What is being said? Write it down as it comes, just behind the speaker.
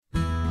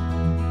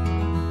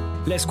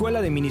La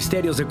Escuela de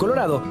Ministerios de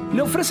Colorado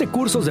le ofrece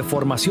cursos de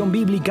formación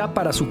bíblica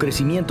para su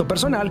crecimiento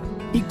personal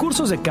y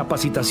cursos de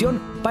capacitación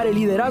para el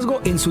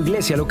liderazgo en su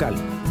iglesia local.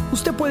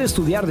 Usted puede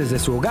estudiar desde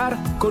su hogar,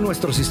 con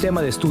nuestro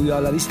sistema de estudio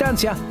a la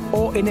distancia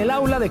o en el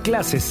aula de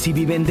clases si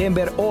vive en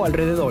Denver o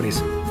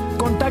alrededores.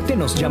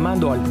 Contáctenos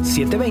llamando al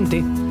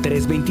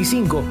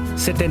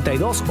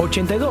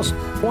 720-325-7282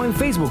 o en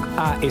Facebook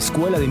a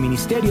Escuela de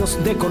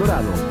Ministerios de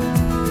Colorado.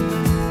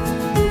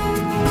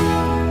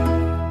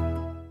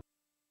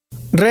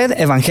 Red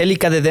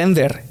Evangélica de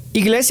Denver,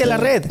 Iglesia La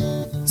Red.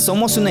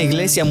 Somos una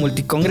iglesia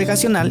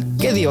multicongregacional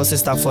que Dios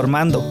está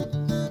formando.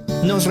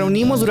 Nos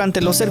reunimos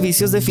durante los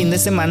servicios de fin de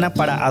semana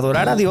para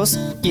adorar a Dios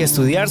y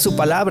estudiar su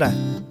palabra.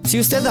 Si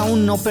usted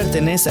aún no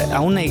pertenece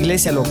a una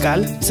iglesia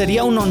local,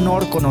 sería un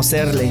honor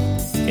conocerle.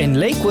 En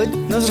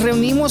Lakewood nos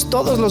reunimos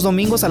todos los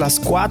domingos a las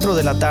 4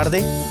 de la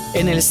tarde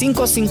en el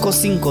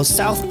 555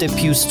 South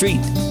Depew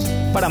Street.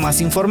 Para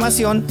más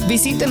información,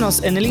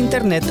 visítenos en el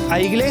internet a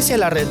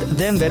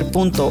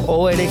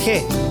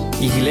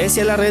iglesialareddenver.org,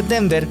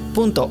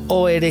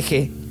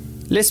 iglesialareddenver.org.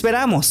 ¡Le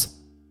esperamos!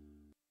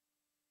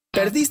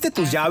 ¿Perdiste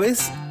tus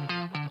llaves?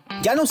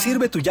 ¿Ya no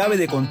sirve tu llave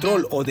de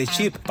control o de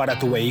chip para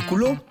tu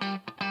vehículo?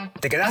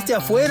 ¿Te quedaste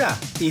afuera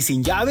y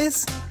sin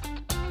llaves?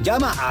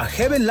 Llama a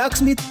Heaven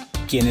Locksmith,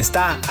 quien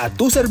está a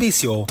tu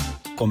servicio,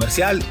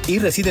 comercial y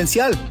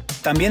residencial.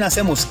 También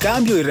hacemos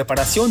cambio y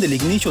reparación del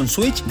ignition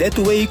switch de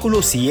tu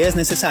vehículo si es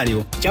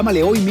necesario.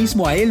 Llámale hoy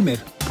mismo a Elmer,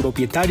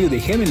 propietario de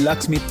Heaven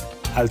Locksmith,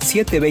 al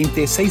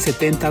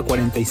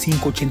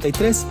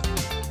 720-670-4583,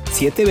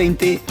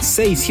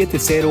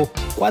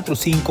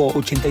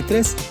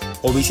 720-670-4583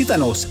 o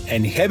visítanos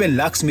en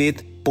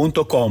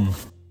heavenlocksmith.com.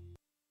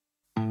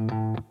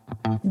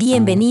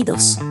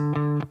 Bienvenidos.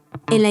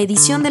 En la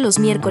edición de los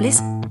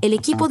miércoles, el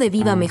equipo de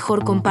Viva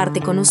Mejor comparte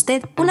con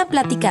usted una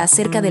plática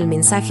acerca del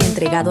mensaje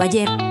entregado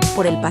ayer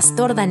por el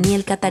pastor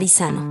Daniel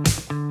Catarizano.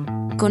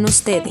 Con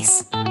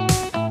ustedes,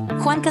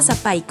 Juan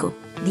Casapaico,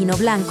 Dino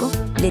Blanco,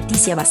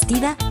 Leticia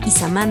Bastida y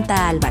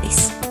Samantha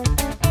Álvarez.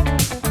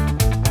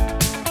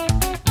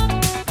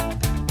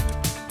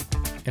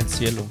 El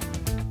cielo.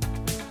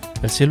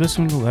 ¿El cielo es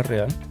un lugar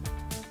real?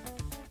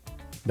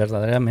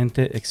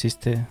 ¿Verdaderamente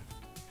existe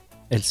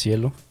el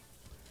cielo?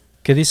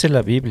 ¿Qué dice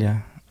la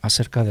Biblia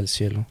acerca del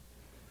cielo?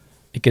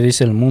 ¿Y qué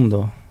dice el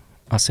mundo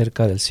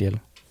acerca del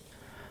cielo?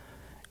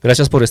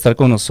 Gracias por estar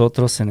con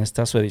nosotros en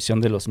esta su edición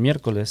de los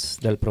miércoles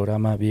del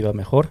programa Viva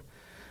Mejor.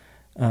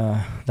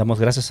 Damos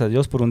gracias a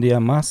Dios por un día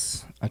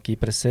más aquí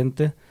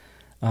presente.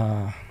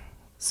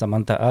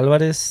 Samantha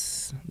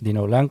Álvarez,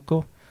 Dino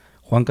Blanco,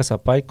 Juan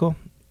Casapaico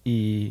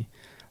y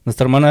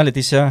nuestra hermana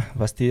Leticia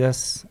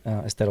Bastidas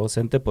estará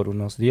ausente por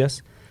unos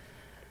días.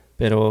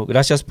 Pero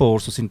gracias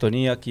por su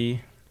sintonía aquí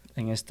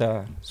en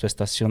esta su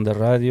estación de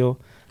radio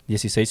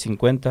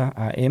 1650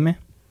 AM,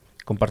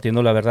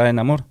 compartiendo la verdad en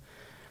amor.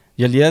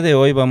 Y el día de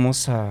hoy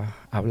vamos a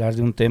hablar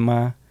de un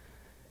tema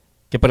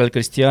que para el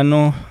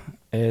cristiano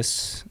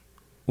es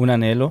un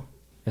anhelo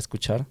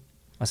escuchar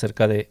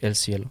acerca de el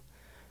cielo,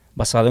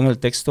 basado en el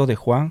texto de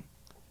Juan,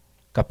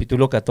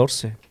 capítulo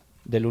 14,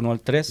 del 1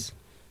 al 3.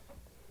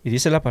 Y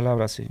dice la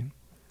palabra así: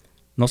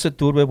 no se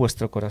turbe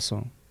vuestro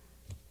corazón.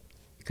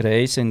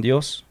 Creéis en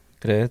Dios,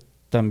 creed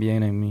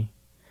también en mí.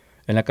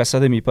 En la casa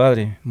de mi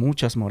Padre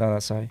muchas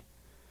moradas hay.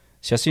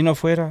 Si así no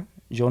fuera,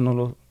 yo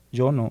no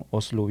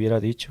os lo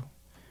hubiera dicho.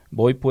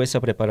 Voy pues a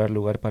preparar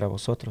lugar para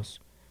vosotros.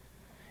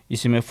 Y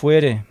si me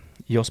fuere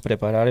y os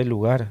preparare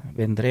lugar,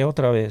 vendré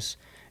otra vez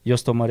y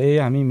os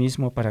tomaré a mí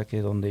mismo para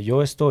que donde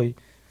yo estoy,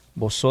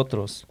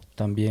 vosotros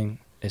también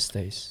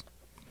estéis.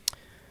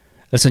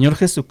 El Señor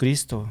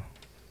Jesucristo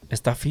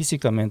está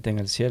físicamente en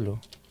el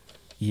cielo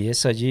y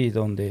es allí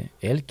donde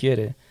Él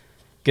quiere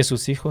que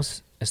sus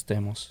hijos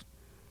estemos,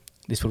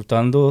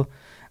 disfrutando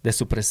de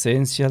su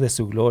presencia, de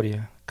su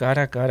gloria,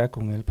 cara a cara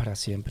con Él para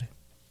siempre.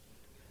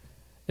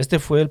 Este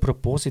fue el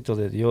propósito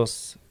de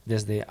Dios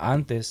desde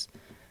antes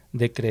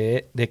de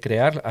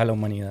crear a la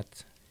humanidad,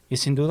 y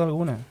sin duda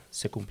alguna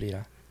se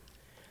cumplirá.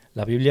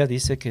 La Biblia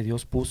dice que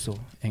Dios puso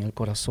en el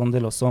corazón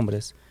de los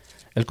hombres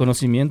el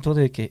conocimiento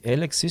de que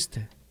Él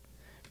existe.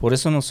 Por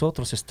eso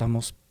nosotros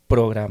estamos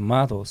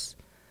programados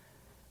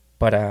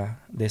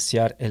para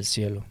desear el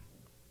cielo.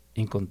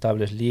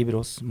 Incontables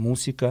libros,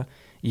 música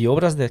y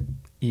obras de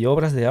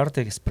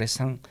arte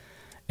expresan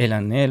el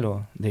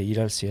anhelo de ir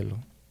al cielo.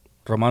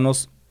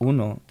 Romanos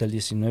 1, del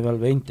 19 al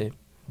 20,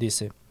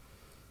 dice: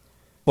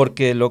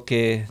 porque lo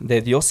que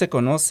de Dios se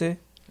conoce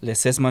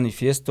les es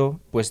manifiesto,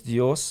 pues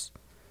Dios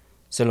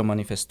se lo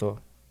manifestó,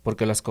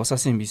 porque las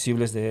cosas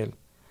invisibles de Él,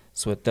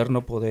 su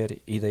eterno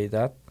poder y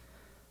deidad,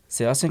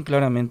 se hacen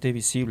claramente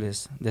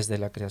visibles desde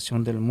la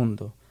creación del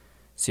mundo,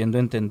 siendo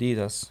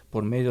entendidas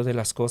por medio de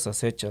las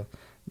cosas hechas,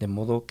 de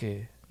modo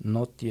que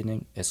no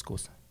tienen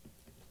excusa.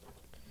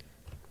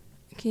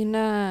 Aquí en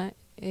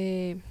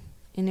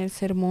el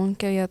sermón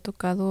que habíamos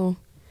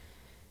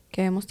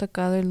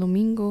tocado el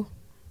domingo,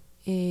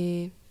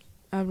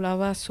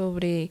 hablaba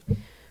sobre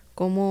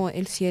cómo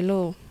el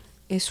cielo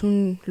es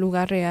un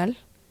lugar real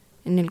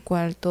en el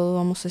cual todos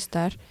vamos a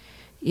estar,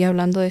 y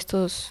hablando de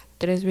estos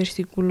 3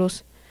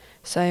 versículos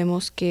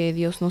sabemos que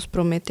Dios nos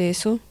promete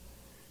eso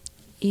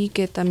y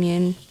que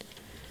también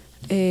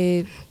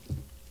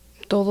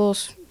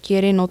todos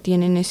quieren o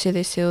tienen ese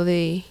deseo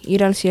de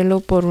ir al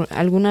cielo por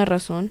alguna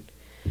razón,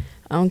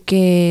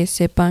 aunque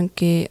sepan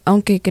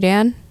aunque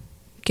crean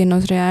que no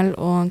es real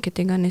o aunque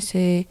tengan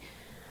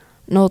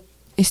no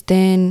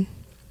estén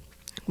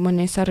como en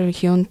esa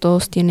religión,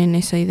 todos tienen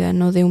esa idea,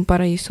 ¿no? De un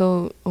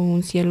paraíso o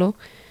un cielo,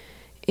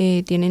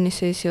 tienen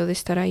ese deseo de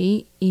estar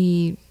ahí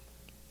y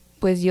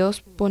pues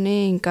Dios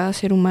pone en cada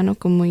ser humano,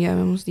 como ya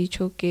habíamos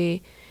dicho,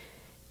 que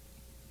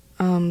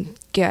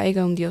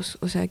haya un Dios,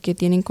 o sea, que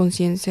tienen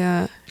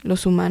conciencia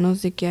los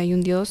humanos de que hay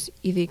un Dios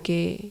y de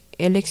que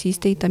Él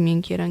existe y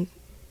también quieran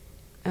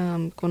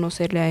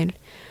conocerle a Él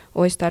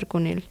o estar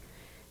con Él.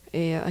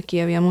 Aquí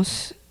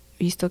habíamos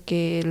visto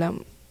que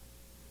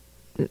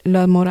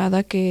la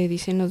morada que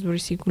dicen los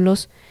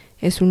versículos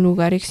es un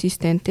lugar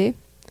existente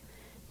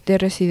de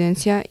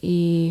residencia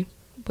y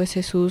pues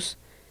Jesús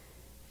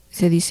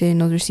se dice en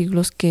los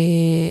versículos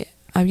que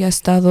había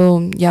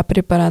estado ya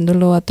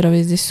preparándolo a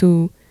través de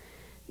su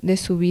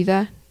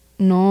vida,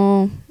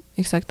 no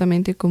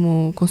exactamente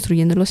como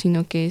construyéndolo,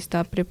 sino que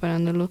está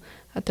preparándolo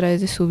a través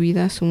de su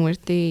vida, su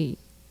muerte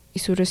y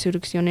su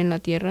resurrección en la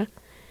tierra.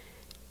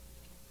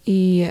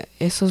 Y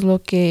eso es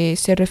lo que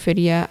se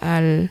refería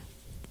al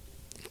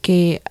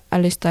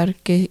estar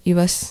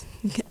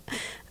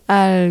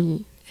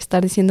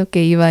diciendo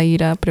que iba a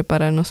ir a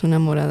prepararnos una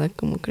morada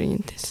como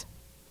creyentes.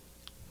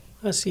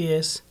 Así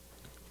es.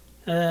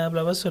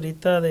 Hablabas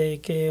ahorita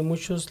de que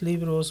muchos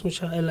libros,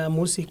 la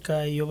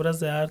música y obras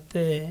de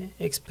arte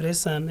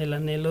expresan el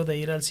anhelo de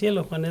ir al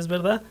cielo. Juan, es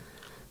verdad.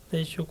 De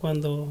hecho,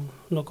 cuando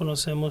no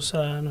conocemos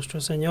a nuestro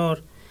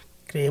Señor,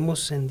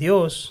 creemos en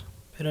Dios,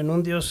 pero en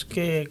un Dios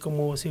que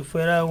como si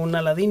fuera un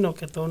Aladino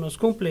que todo nos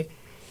cumple.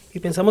 Y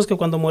pensamos que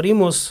cuando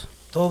morimos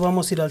todos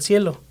vamos a ir al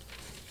cielo,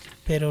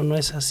 pero no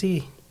es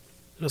así.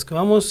 Los que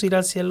vamos a ir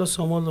al cielo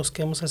somos los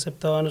que hemos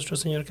aceptado a nuestro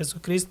Señor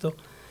Jesucristo,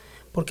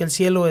 porque el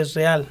cielo es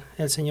real,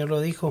 el Señor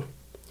lo dijo.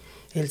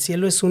 El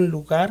cielo es un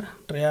lugar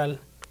real.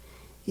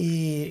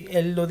 Y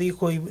Él lo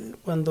dijo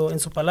cuando en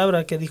su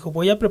palabra, que dijo,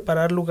 voy a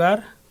preparar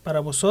lugar para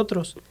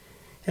vosotros.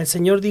 El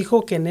Señor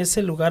dijo que en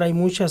ese lugar hay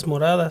muchas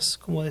moradas,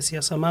 como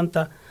decía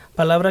Samantha,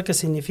 palabra que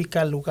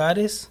significa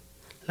lugares,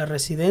 la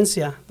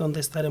residencia donde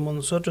estaremos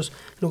nosotros,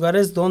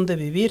 lugares donde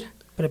vivir.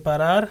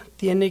 Preparar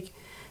tiene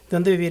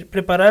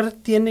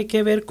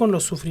que ver con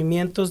los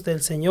sufrimientos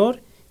del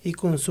Señor y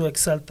con su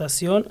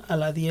exaltación a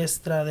la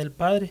diestra del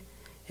Padre.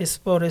 Es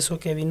por eso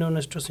que vino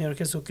nuestro Señor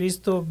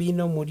Jesucristo,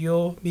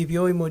 murió,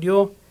 vivió y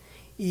murió,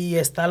 y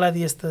está a la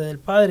diestra del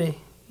Padre,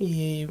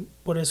 y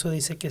por eso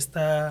dice que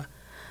está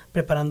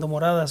preparando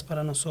moradas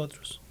para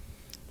nosotros.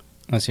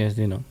 Así es,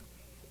 Dino.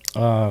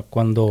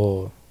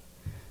 Cuando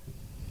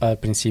al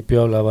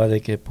principio hablaba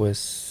de que,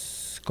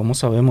 pues, ¿cómo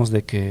sabemos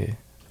de que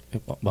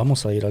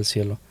vamos a ir al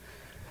cielo?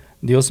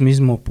 Dios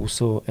mismo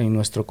puso en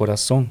nuestro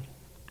corazón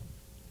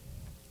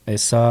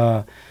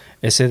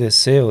ese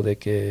deseo de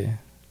que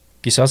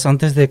quizás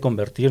antes de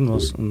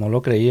convertirnos no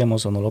lo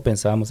creíamos o no lo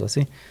pensábamos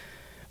así,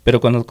 pero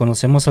cuando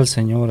conocemos al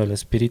Señor, el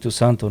Espíritu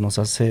Santo nos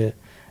hace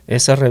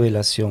esa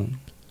revelación,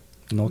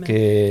 ¿no?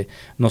 Que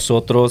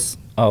nosotros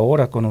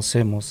ahora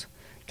conocemos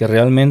que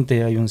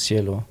realmente hay un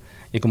cielo,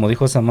 y como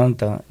dijo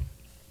Samantha,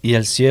 y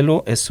el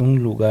cielo es un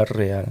lugar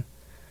real,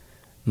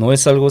 no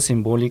es algo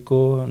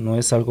simbólico, no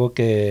es algo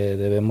que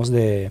debemos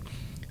de,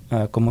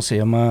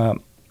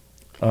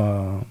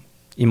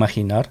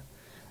 imaginar.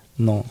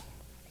 No,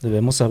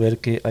 debemos saber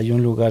que hay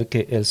un lugar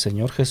que el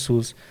Señor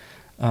Jesús,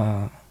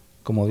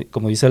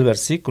 como dice el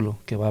versículo,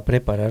 que va a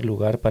preparar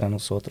lugar para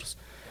nosotros.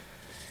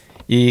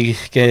 Y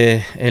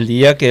que el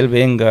día que Él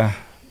venga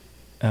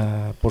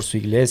por su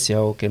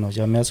iglesia o que nos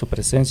llame a su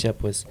presencia,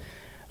 pues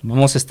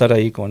vamos a estar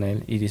ahí con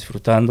Él y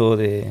disfrutando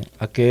de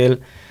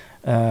aquel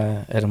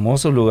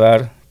hermoso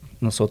lugar.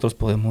 Nosotros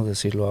podemos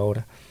decirlo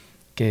ahora,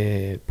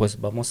 que pues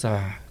vamos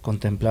a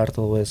contemplar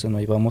todo eso, ¿no?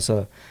 Y vamos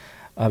a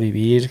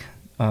vivir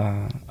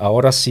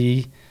ahora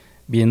sí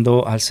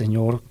viendo al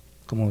Señor,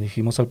 como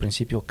dijimos al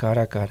principio,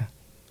 cara a cara.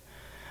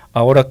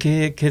 Ahora,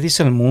 ¿qué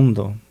dice el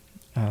mundo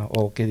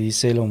o qué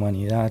dice la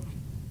humanidad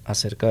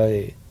acerca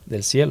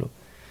del cielo?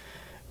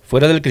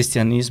 Fuera del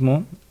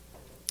cristianismo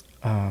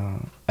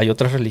hay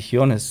otras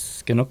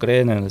religiones que no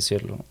creen en el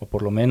cielo, o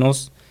por lo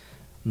menos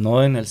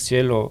no en el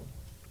cielo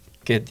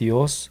que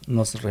Dios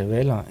nos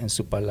revela en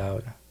su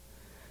palabra.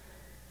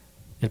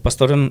 El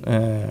pastor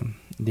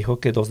dijo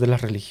que dos de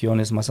las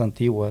religiones más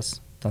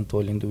antiguas,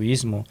 tanto el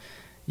hinduismo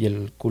y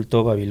el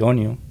culto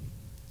babilonio,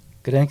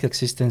 creen que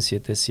existen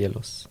 7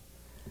 cielos.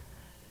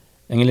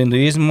 En el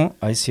hinduismo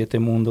hay 7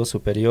 mundos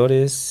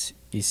superiores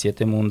y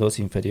 7 mundos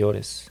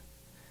inferiores.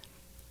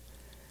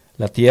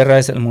 La tierra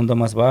es el mundo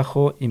más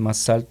bajo y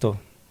más alto,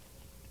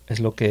 es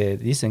lo que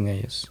dicen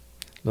ellos.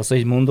 Los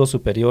 6 mundos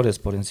superiores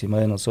por encima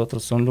de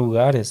nosotros son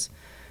lugares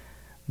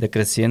de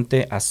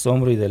creciente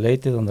asombro y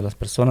deleite donde las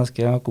personas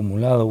que han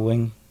acumulado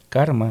buen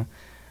karma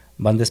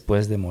van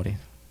después de morir.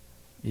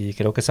 Y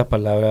creo que esa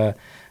palabra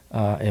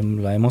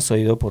la hemos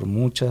oído por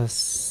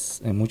muchas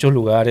en muchos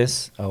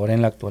lugares ahora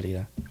en la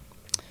actualidad.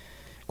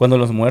 Cuando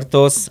los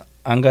muertos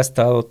han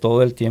gastado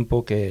todo el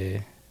tiempo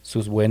que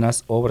sus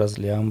buenas obras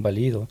le han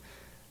valido,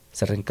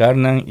 se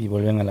reencarnan y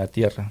vuelven a la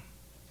tierra.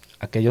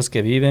 Aquellos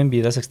que viven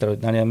vidas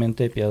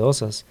extraordinariamente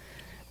piadosas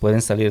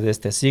pueden salir de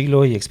este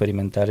siglo y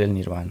experimentar el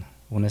nirvana,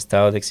 un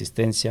estado de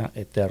existencia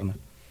eterna.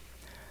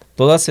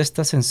 Todas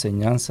estas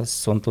enseñanzas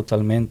son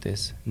totalmente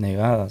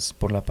negadas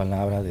por la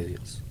palabra de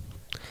Dios.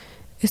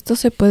 Esto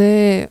se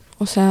puede,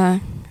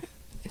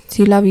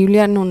 si la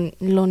Biblia no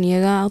lo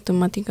niega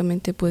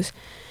automáticamente, pues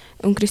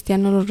un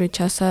cristiano lo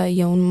rechaza,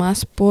 y aún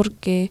más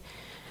porque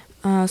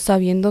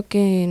sabiendo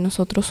que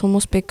nosotros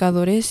somos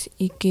pecadores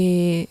y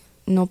que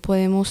no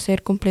podemos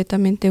ser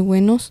completamente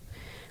buenos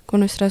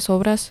con nuestras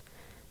obras,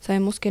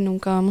 sabemos que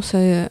nunca vamos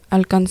a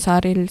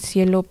alcanzar el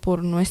cielo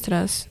por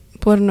nuestros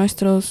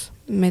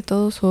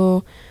métodos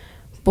o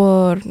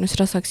por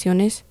nuestras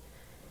acciones.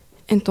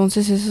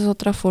 Entonces esa es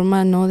otra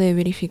forma, ¿no?, de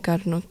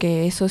verificar, ¿no?,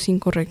 que eso es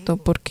incorrecto,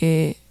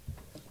 porque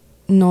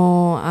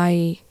no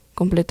hay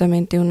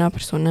completamente una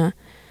persona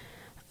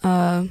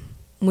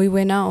muy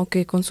buena o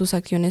que con sus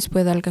acciones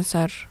pueda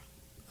alcanzar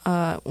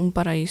un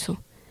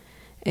paraíso.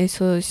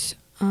 Eso es,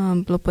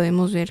 lo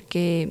podemos ver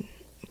que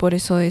por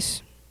eso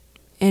es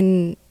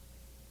en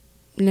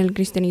el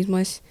cristianismo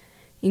es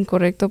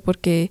incorrecto,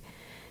 porque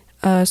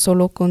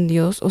solo con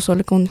Dios o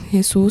solo con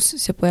Jesús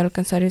se puede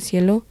alcanzar el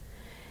cielo.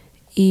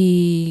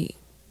 Y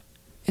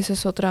esa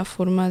es otra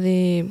forma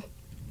de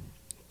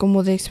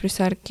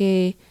expresar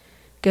que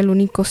el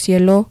único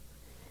cielo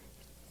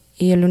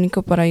y el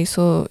único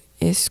paraíso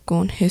es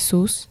con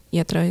Jesús y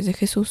a través de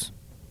Jesús.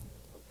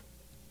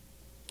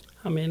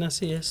 Amén,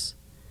 así es.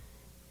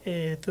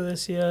 Tú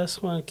decías,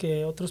 Juan,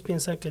 que otros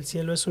piensan que el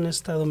cielo es un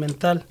estado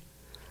mental,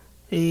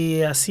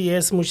 y así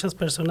es. Muchas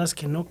personas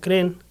que no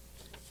creen,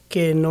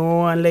 que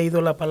no han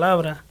leído la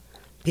palabra,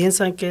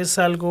 piensan que es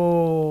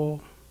algo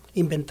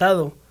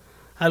inventado,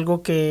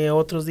 algo que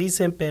otros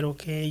dicen, pero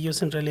que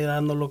ellos en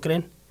realidad no lo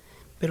creen.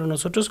 Pero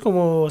nosotros,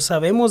 como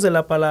sabemos de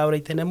la palabra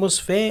y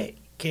tenemos fe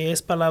que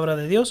es palabra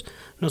de Dios,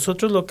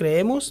 nosotros lo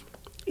creemos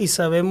y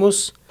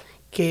sabemos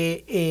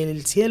que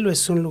el cielo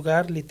es un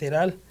lugar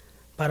literal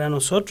para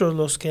nosotros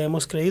los que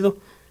hemos creído,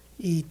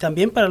 y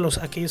también para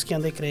aquellos que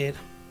han de creer.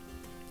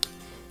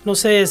 No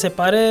se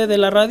separe de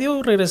la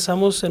radio,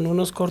 regresamos en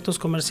unos cortos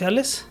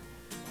comerciales.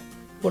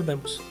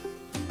 Volvemos.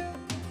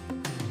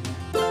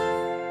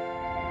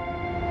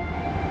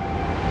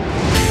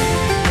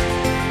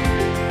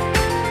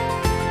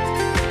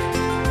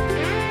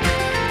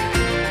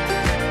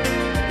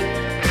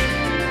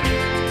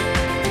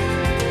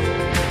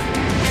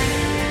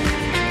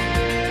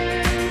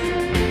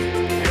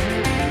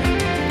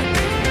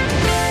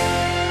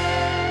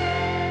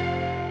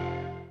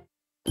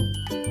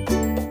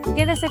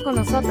 Quédese con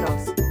nosotros.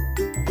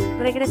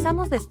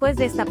 Regresamos después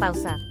de esta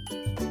pausa.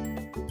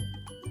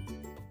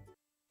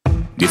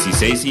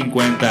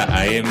 1650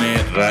 AM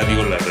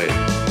Radio La Red.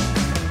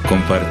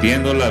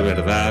 Compartiendo la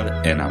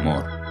verdad en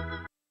amor.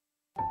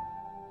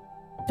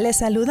 Le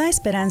saluda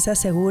Esperanza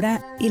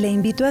Segura y le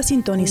invito a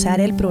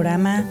sintonizar el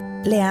programa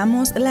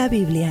Leamos la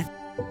Biblia,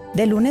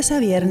 de lunes a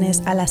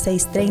viernes a las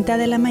 6:30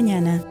 de la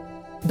mañana,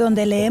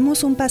 donde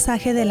leemos un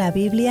pasaje de la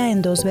Biblia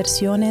en 2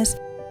 versiones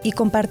y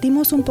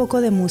compartimos un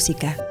poco de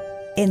música.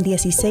 En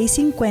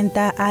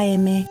 1650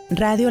 AM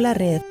Radio La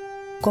Red,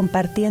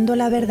 compartiendo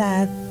la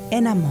verdad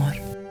en amor.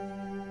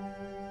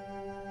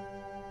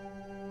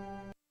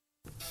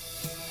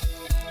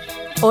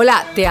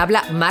 Hola, te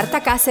habla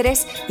Marta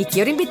Cáceres y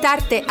quiero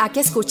invitarte a que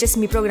escuches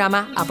mi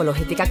programa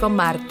Apologética con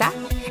Marta,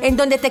 en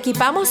donde te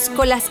equipamos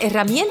con las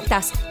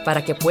herramientas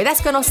para que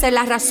puedas conocer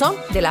la razón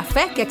de la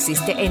fe que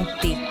existe en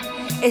ti.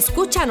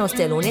 Escúchanos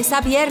de lunes a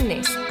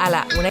viernes a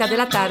la 1 de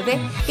la tarde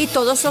y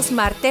todos los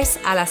martes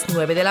a las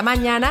 9 de la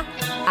mañana,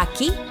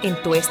 aquí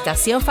en tu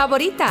estación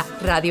favorita,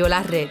 Radio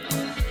La Red.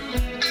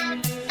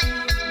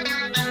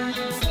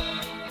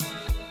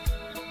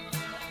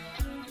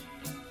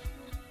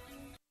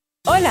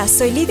 Hola,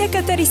 soy Lidia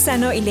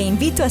Catarizano y le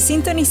invito a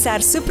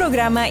sintonizar su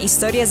programa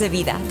Historias de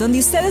Vida, donde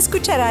usted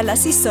escuchará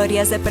las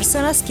historias de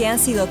personas que han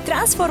sido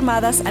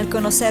transformadas al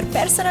conocer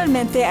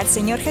personalmente al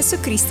Señor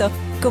Jesucristo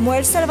como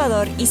el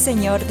Salvador y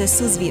Señor de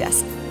sus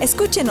vidas.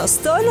 Escúchenos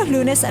todos los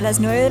lunes a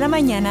las 9 de la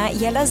mañana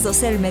y a las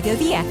 12 del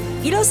mediodía,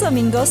 y los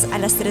domingos a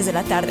las 3 de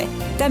la tarde.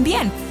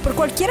 También por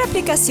cualquier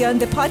aplicación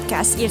de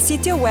podcast y el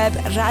sitio web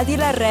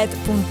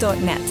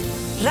radiolared.net.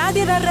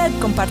 Radio La Red,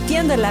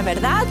 compartiendo la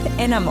verdad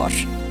en amor.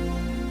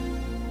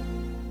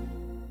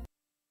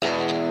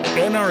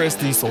 NRS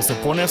Diesel se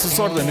pone a sus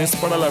órdenes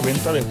para la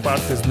venta de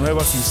partes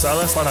nuevas y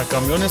usadas para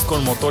camiones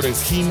con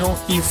motores Hino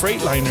y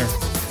Freightliner.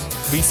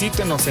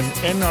 Visítenos en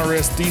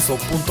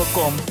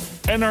nrsdiesel.com,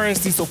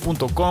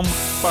 nrsdiesel.com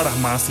para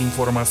más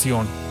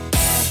información.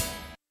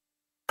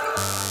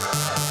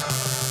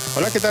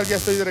 Hola, ¿qué tal? Ya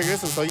estoy de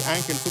regreso. Soy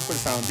Ángel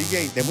Supersound,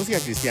 DJ de música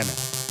cristiana.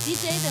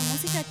 ¿DJ de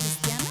música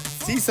cristiana?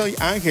 Sí, soy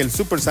Ángel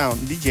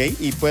Supersound, DJ,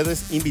 y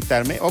puedes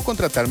invitarme o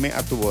contratarme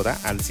a tu boda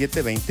al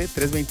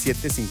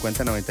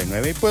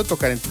 720-327-5099 y puedo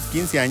tocar en tus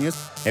 15 años,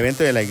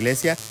 evento de la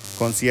iglesia,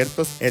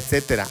 conciertos,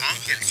 etc.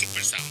 Ángel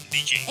Super Sound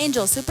DJ.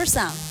 Angel Super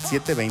Sound.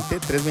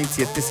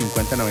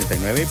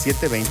 720-327-5099.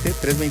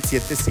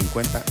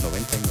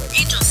 720-327-5099.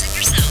 Angel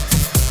Super Sound.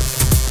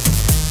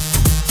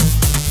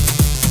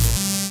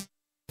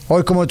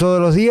 Hoy, como todos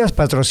los días,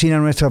 patrocina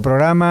nuestro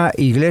programa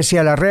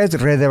Iglesia La Red,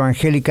 Red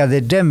Evangélica de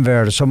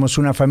Denver. Somos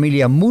una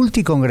familia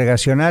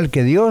multicongregacional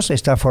que Dios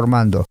está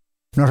formando.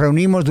 Nos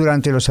reunimos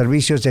durante los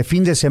servicios de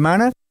fin de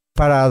semana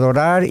para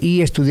adorar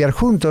y estudiar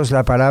juntos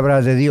la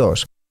palabra de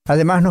Dios.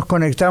 Además, nos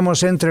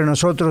conectamos entre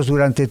nosotros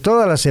durante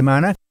toda la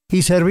semana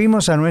y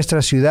servimos a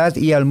nuestra ciudad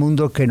y al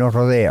mundo que nos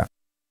rodea.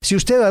 Si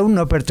usted aún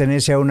no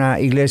pertenece a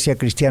una iglesia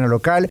cristiana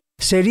local,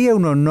 sería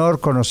un honor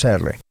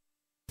conocerle.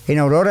 En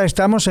Aurora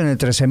estamos en el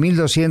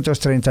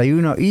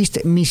 13231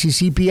 East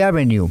Mississippi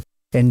Avenue.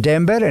 En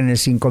Denver, en el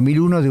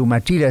 5001 de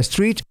Umatilla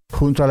Street,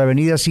 junto a la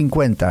avenida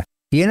 50.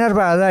 Y en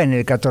Arvada, en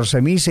el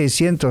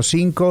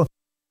 14605,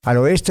 al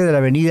oeste de la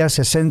avenida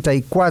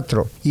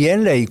 64. Y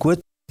en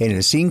Lakewood, en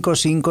el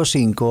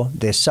 555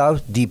 de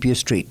South Deepview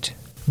Street.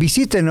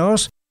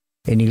 Visítenos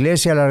en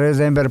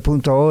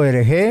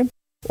iglesialareddenver.org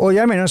o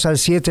llámenos al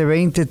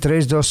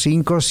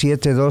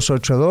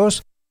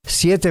 720-325-7282,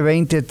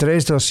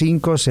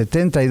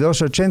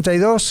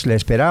 720-325-7282. Le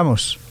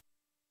esperamos.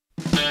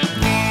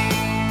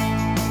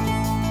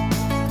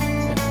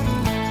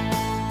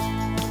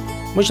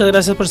 Muchas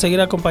gracias por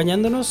seguir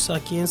acompañándonos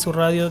aquí en su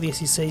radio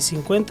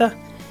 1650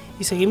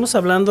 y seguimos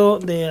hablando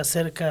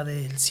acerca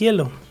del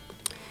cielo.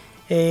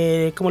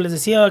 Como les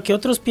decía, que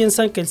otros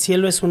piensan que el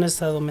cielo es un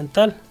estado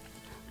mental,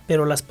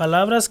 pero las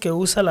palabras que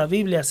usa la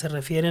Biblia se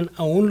refieren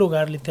a un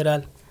lugar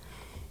literal.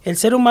 El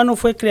ser humano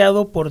fue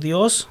creado por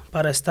Dios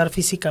para estar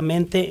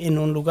físicamente en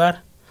un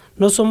lugar.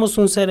 No somos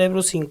un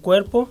cerebro sin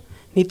cuerpo,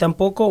 ni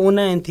tampoco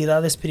una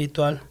entidad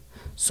espiritual.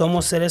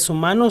 Somos seres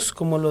humanos,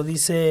 como lo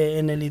dice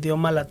en el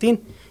idioma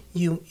latín,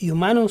 y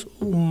humanus,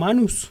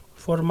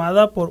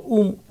 formada por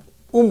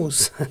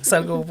humus. Es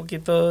algo un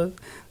poquito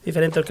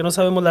diferente, porque no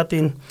sabemos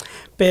latín.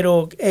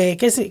 Pero,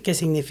 ¿qué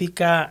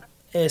significa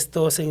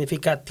esto?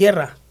 Significa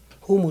tierra,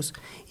 humus,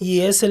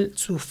 y es el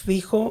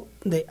sufijo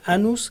de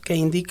anus que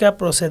indica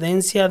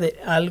procedencia de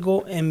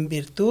algo en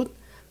virtud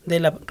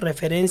de la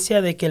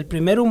referencia de que el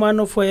primer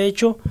humano fue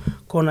hecho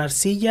con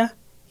arcilla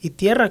y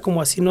tierra,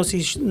 como así nos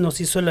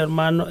hizo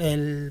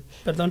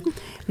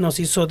nos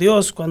hizo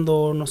Dios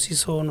cuando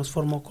nos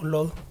formó con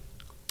lodo.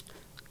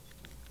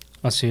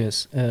 Así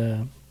es.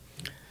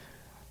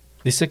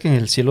 Dice que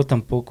el cielo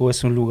tampoco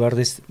es un lugar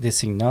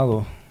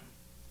designado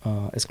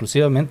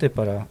exclusivamente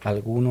para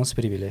algunos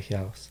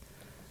privilegiados,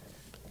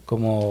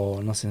 como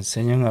nos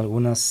enseñan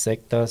algunas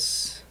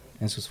sectas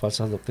en sus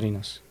falsas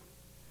doctrinas.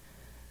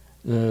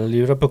 El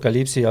libro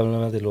Apocalipsis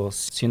habla de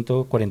los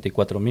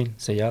 144,000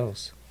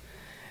 sellados.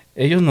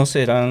 Ellos no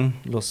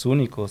serán los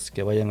únicos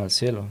que vayan al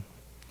cielo.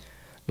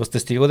 Los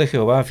testigos de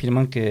Jehová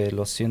afirman que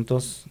los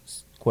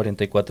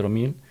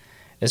 144,000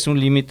 es un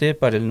límite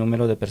para el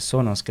número de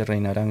personas que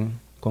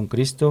reinarán con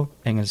Cristo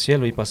en el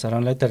cielo y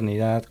pasarán la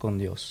eternidad con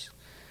Dios.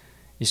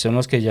 Y son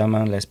los que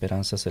llaman la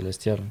esperanza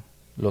celestial.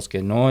 Los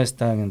que no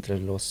están entre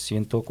los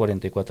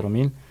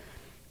 144,000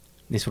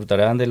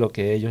 disfrutarán de lo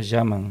que ellos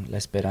llaman la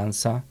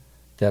esperanza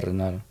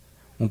terrenal,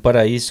 un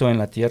paraíso en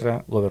la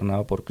tierra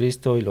gobernado por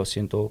Cristo y los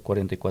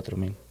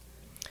 144,000.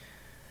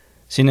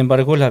 Sin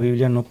embargo, la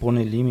Biblia no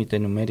pone límite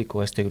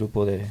numérico a este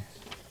grupo de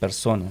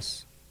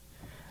personas.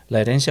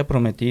 La herencia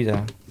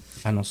prometida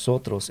a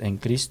nosotros en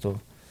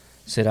Cristo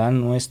será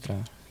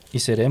nuestra y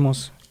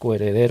seremos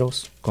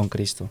coherederos con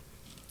Cristo.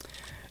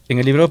 En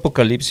el libro de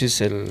Apocalipsis,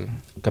 el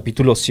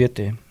capítulo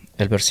 7,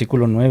 el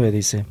versículo 9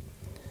 dice: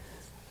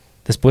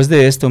 Después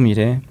de esto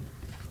miré,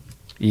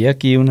 y he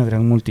aquí una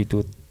gran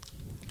multitud,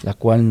 la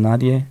cual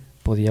nadie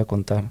podía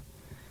contar,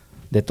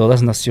 de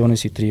todas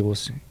naciones y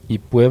tribus, y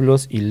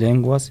pueblos y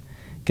lenguas,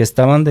 que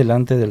estaban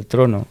delante del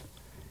trono,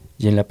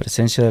 y en la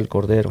presencia del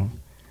Cordero,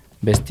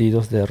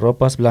 vestidos de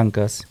ropas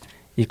blancas,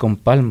 y con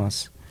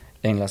palmas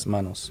en las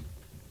manos.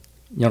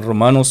 Y en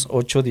Romanos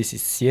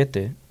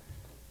 8:17,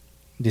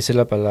 dice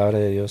la palabra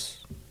de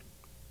Dios: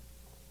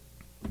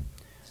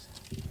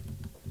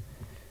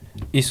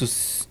 y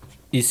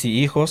si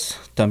hijos,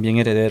 también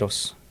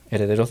herederos,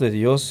 herederos de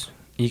Dios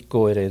y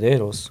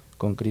coherederos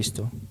con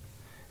Cristo,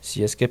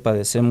 si es que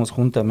padecemos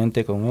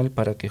juntamente con Él,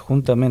 para que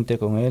juntamente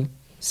con Él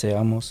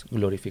seamos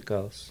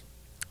glorificados.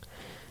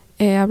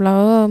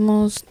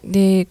 Hablábamos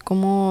de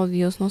cómo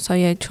Dios nos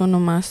había hecho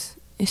nomás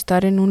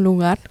estar en un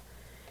lugar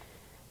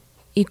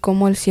y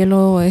cómo el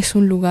cielo es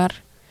un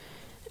lugar.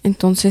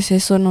 Entonces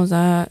eso nos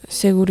da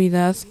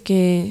seguridad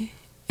que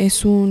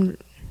es un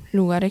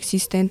lugar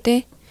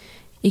existente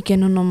y que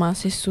no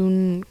nomás es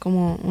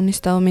como un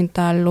estado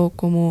mental o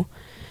como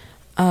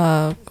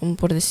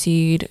por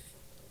decir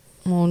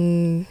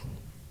un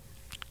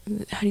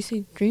how do you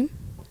say dream,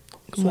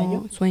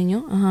 como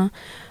sueño, ajá.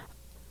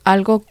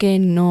 Algo que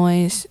no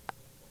es,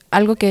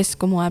 algo que es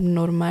como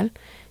abnormal,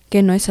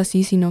 que no es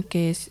así, sino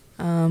que es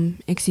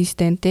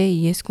existente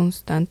y es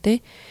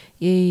constante.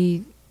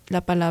 Y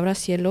la palabra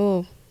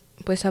cielo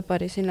pues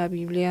aparece en la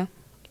Biblia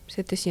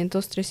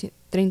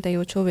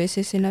 738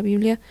 veces en la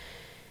Biblia.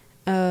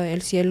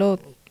 El cielo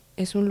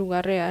es un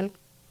lugar real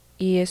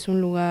y es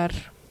un lugar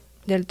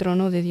del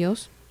trono de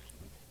Dios,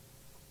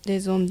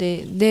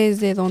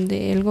 desde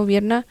donde Él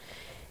gobierna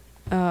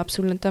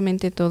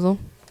absolutamente todo.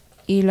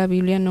 Y la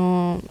Biblia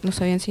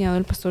nos había enseñado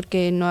el pastor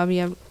que no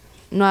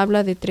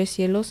habla de 3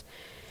 cielos,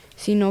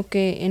 sino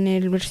que en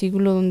el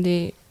versículo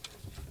donde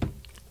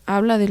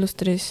habla de los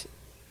tres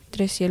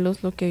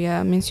cielos, lo que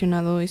había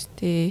mencionado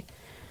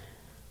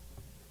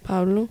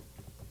Pablo,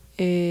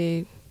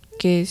 se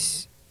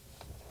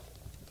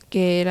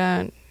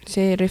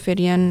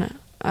referían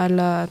a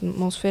la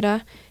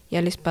atmósfera y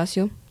al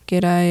espacio, que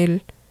era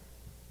el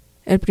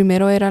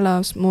primero era la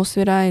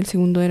atmósfera, el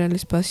segundo era el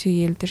espacio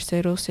y el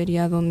tercero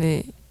sería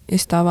donde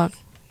estaba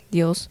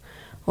Dios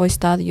o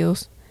está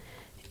Dios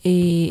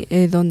y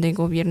donde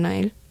gobierna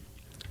Él.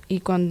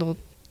 Y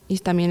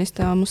también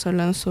estábamos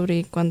hablando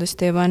sobre cuando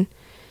Esteban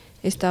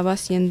estaba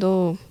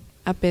siendo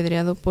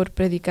apedreado por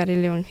predicar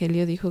el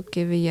evangelio, dijo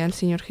que veía al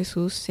Señor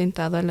Jesús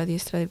sentado a la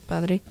diestra del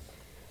Padre.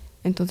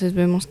 Entonces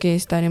vemos que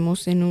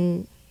estaremos en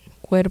un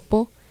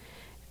cuerpo,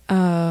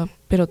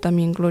 pero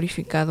también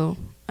glorificado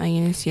ahí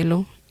en el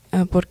cielo,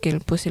 porque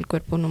pues el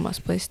cuerpo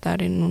nomás puede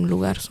estar en un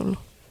lugar solo.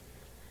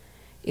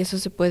 Y eso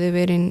se puede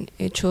ver en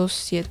Hechos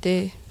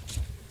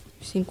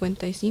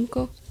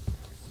 7:55,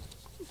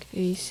 que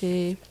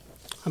dice: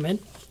 Amén.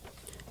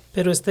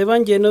 Pero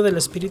Esteban, lleno del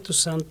Espíritu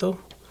Santo,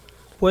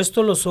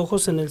 puesto los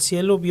ojos en el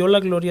cielo, vio la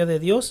gloria de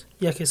Dios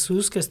y a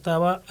Jesús que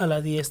estaba a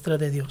la diestra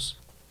de Dios.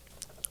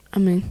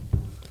 Amén.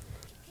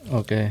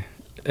 Ok.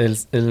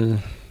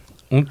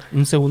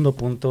 Un segundo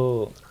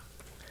punto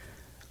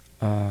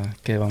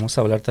que vamos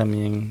a hablar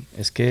también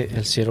es que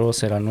el cielo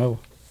será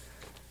nuevo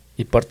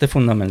y parte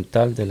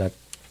fundamental de la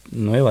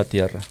nueva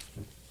tierra.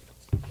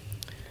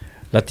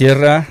 La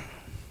tierra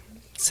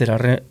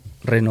será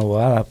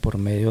renovada por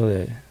medio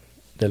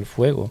del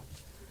fuego.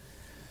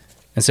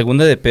 En 2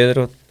 de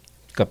Pedro,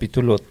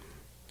 capítulo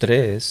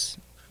 3,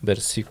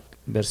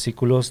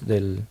 versículos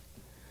del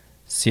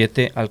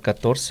 7 al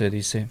 14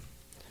 dice: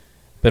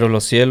 pero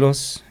los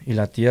cielos y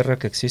la tierra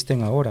que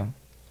existen ahora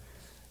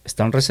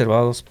están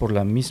reservados por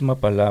la misma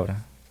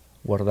palabra,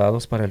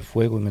 guardados para el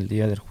fuego en el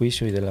día del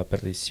juicio y de la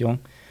perdición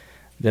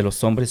de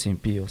los hombres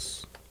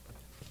impíos.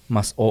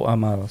 Mas, oh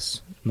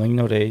amados, no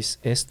ignoréis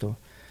esto,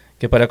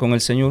 que para con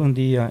el Señor un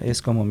día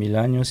es como 1000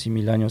 años y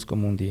 1000 años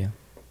como un día.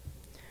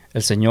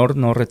 El Señor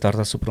no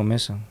retarda su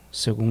promesa,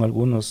 según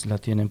algunos la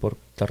tienen por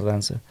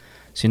tardanza,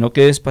 sino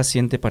que es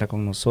paciente para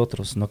con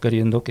nosotros, no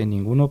queriendo que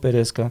ninguno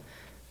perezca,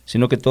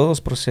 sino que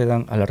todos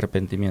procedan al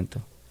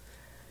arrepentimiento.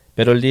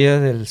 Pero el día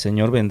del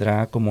Señor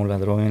vendrá como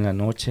ladrón en la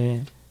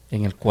noche,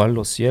 en el cual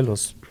los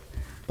cielos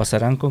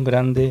pasarán con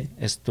grande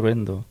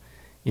estruendo,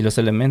 y los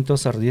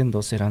elementos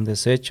ardiendo serán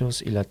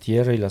deshechos, y la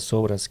tierra y las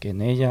obras que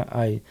en ella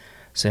hay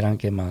serán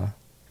quemadas.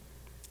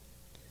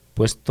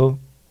 Puesto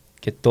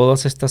que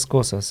todas estas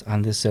cosas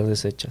han de ser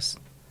deshechas,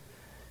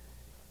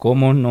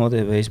 ¿cómo no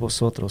debéis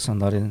vosotros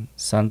andar en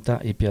santa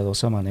y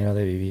piadosa manera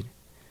de vivir,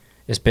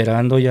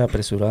 esperando y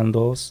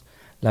apresurándoos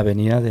la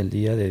venida del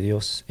día de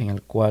Dios, en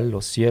el cual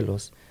los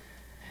cielos,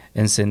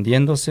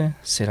 encendiéndose,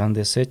 serán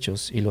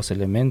deshechos, y los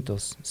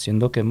elementos,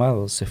 siendo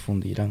quemados, se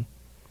fundirán?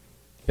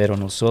 Pero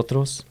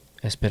nosotros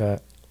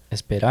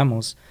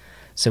esperamos,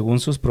 según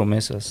sus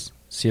promesas,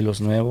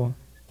 cielos nuevos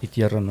y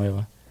tierra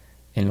nueva,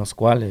 en los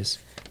cuales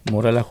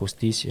mora la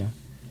justicia,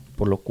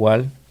 por lo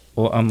cual,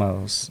 oh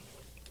amados,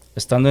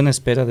 estando en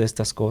espera de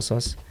estas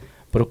cosas,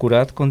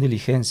 procurad con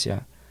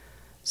diligencia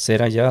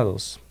ser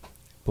hallados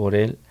por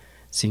Él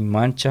sin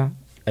mancha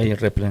e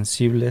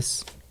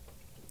irreprensibles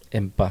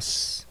en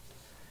paz.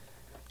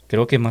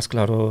 Creo que más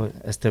claro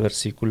este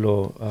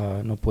versículo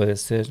no puede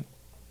ser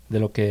de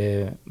lo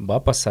que va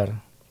a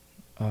pasar.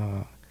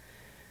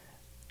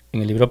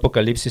 En el libro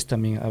Apocalipsis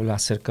también habla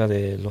acerca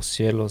de los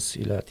cielos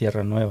y la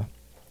tierra nueva.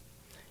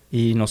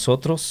 Y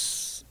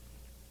nosotros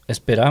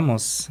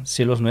esperamos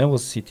cielos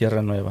nuevos y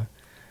tierra nueva.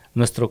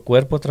 Nuestro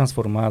cuerpo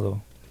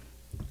transformado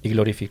y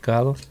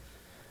glorificado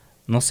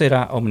no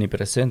será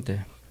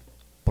omnipresente.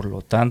 Por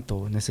lo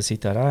tanto,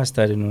 necesitará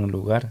estar en un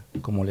lugar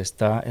como le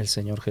está el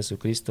Señor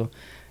Jesucristo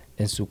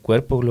en su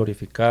cuerpo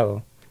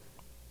glorificado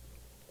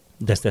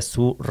desde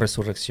su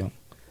resurrección.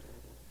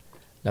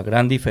 La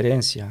gran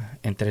diferencia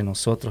entre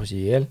nosotros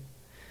y Él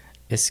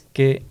es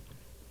que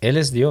Él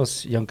es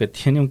Dios y aunque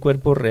tiene un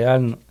cuerpo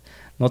real,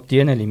 no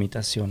tiene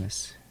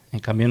limitaciones. En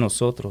cambio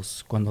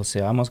nosotros, cuando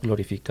seamos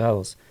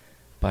glorificados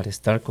para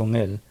estar con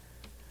Él,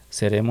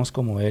 seremos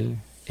como Él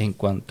en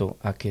cuanto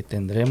a que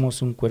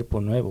tendremos un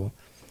cuerpo nuevo,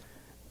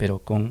 pero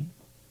con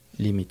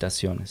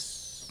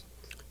limitaciones.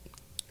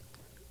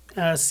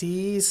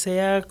 Así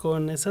sea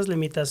con esas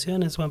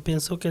limitaciones, Juan,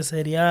 pienso que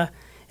sería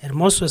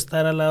hermoso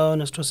estar al lado de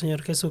nuestro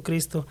Señor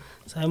Jesucristo.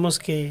 Sabemos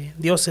que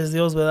Dios es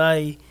Dios, ¿verdad?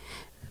 Y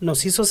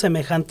nos hizo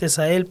semejantes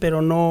a Él,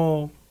 pero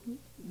no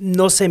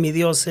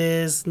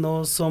semidioses,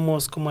 no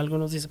somos como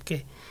algunos dicen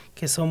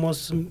que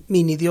somos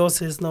mini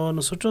dioses, no,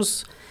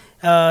 nosotros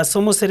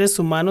somos seres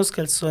humanos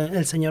que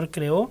el Señor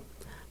creó,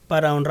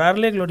 para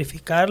honrarle,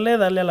 glorificarle,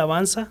 darle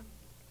alabanza.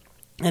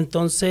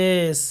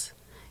 Entonces,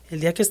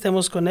 el día que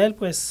estemos con Él,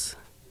 pues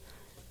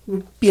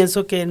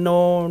pienso que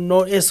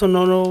eso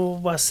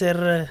no va a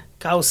ser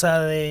causa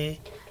de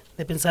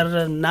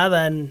pensar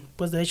nada,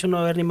 pues de hecho no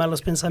va a haber ni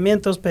malos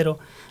pensamientos, pero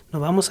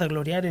nos vamos a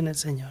gloriar en el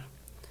Señor.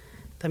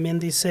 También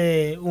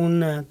dice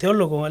un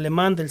teólogo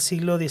alemán del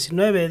siglo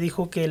XIX,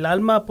 dijo que el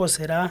alma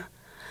poseerá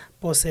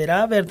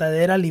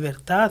verdadera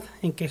libertad,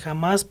 en que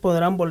jamás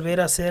podrán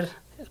volverá a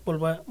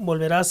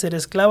ser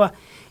esclava,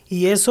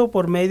 y eso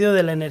por medio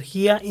de la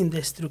energía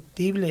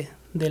indestructible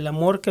del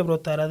amor que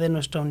brotará de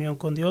nuestra unión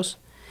con Dios.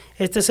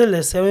 Este es el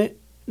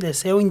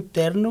deseo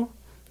interno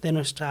de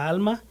nuestra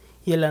alma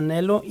y el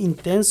anhelo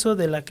intenso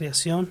de la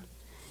creación.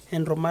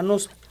 En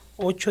Romanos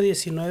 8,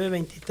 19,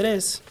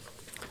 23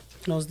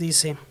 nos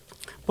dice: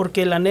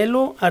 porque el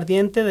anhelo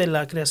ardiente de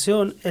la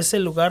creación es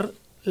el lugar,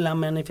 la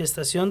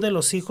manifestación de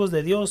los hijos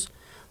de Dios,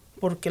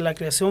 porque la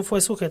creación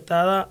fue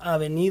sujetada a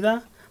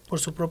venida por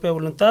su propia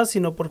voluntad,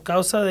 sino por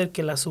causa del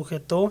que la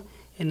sujetó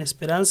en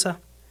esperanza.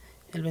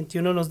 El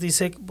 21 nos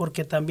dice: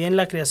 porque también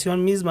la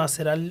creación misma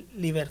será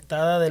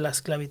libertada de la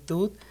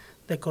esclavitud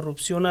de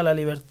corrupción a la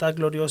libertad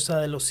gloriosa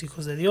de los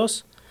hijos de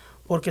Dios,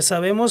 porque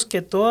sabemos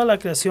que toda la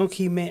creación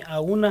gime a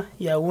una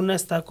y a una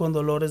está con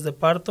dolores de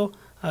parto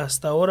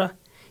hasta ahora,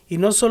 y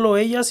no solo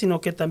ella,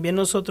 sino que también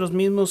nosotros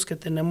mismos que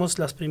tenemos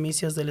las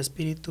primicias del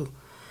Espíritu.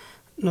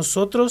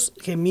 Nosotros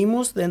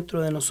gemimos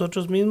dentro de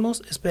nosotros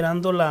mismos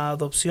esperando la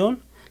adopción,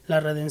 la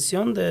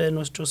redención de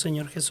nuestro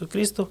Señor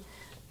Jesucristo.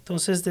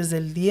 Entonces, desde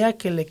el día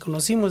que le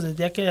conocimos, desde el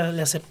día que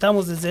le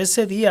aceptamos, desde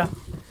ese día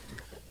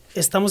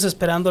estamos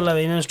esperando la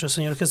venida de nuestro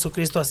Señor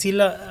Jesucristo. Así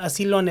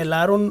lo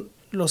anhelaron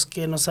los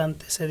que nos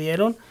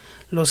antecedieron,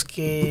 los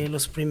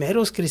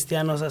primeros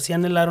cristianos, así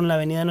anhelaron la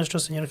venida de nuestro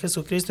Señor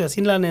Jesucristo, y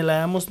así la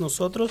anhelamos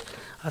nosotros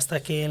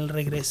hasta que Él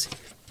regrese.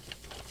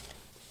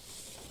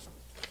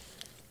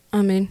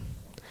 Amén.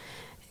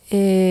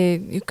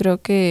 Yo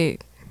creo que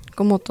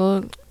como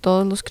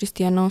todos los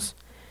cristianos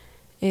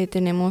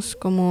tenemos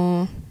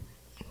como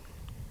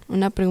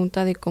una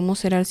pregunta de cómo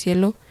será el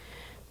cielo,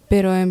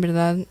 pero en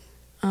verdad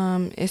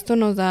esto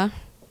nos da,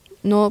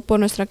 no por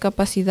nuestra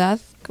capacidad,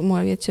 como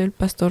había dicho el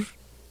pastor,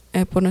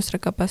 por nuestra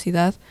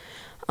capacidad,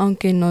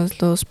 aunque nos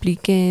lo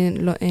explique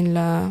en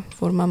la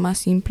forma más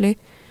simple,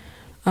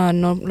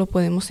 no lo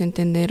podemos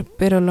entender,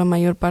 pero la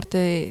mayor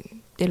parte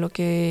de lo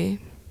que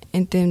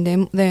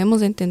debemos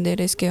de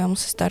entender es que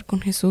vamos a estar con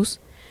Jesús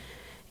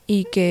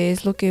y que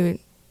es lo que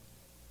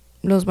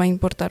nos va a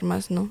importar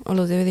más, ¿no? O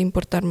nos debe de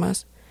importar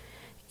más.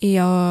 Y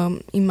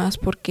más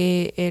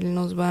porque Él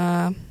nos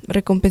va a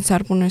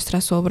recompensar por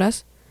nuestras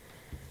obras.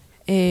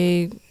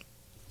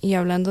 Y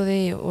hablando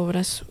de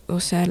obras,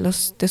 o sea,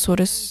 los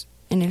tesoros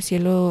en el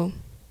cielo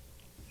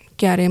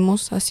que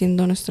haremos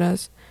haciendo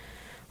nuestras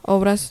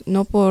obras,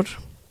 no por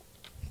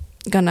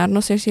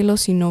ganarnos el cielo,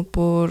 sino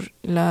por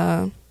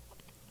la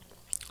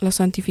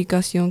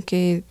santificación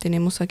que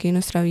tenemos aquí en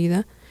nuestra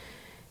vida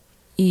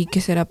y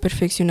que será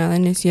perfeccionada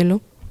en el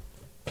cielo.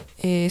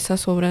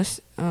 Esas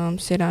obras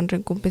serán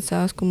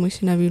recompensadas, como dice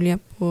en la Biblia,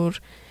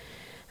 por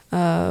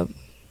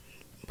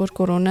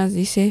coronas,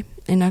 dice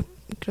en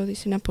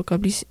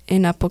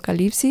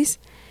Apocalipsis,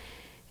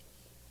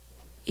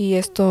 y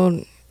esto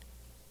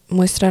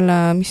muestra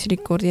la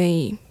misericordia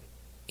y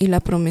la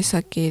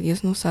promesa que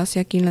Dios nos hace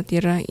aquí en la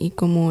tierra y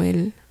como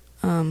Él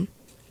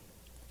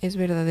es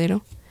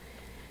verdadero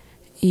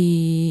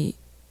y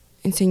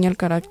enseña el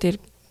carácter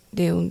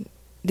de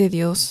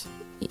Dios.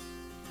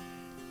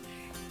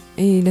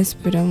 Y le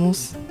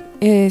esperamos,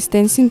 esté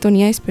en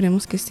sintonía y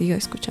esperemos que siga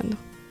escuchando.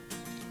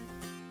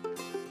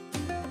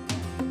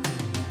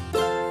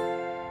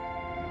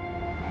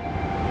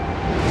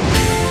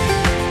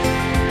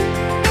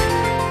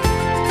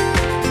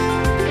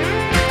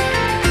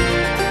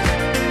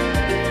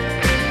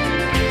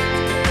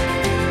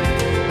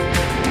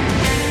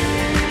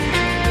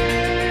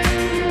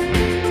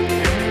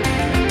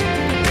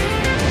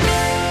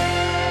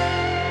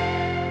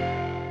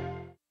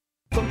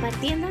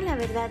 Compartiendo la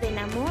verdad en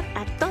amor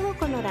a todo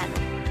Colorado.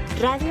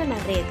 Radio La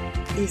Red,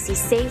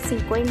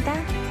 1650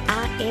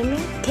 AM,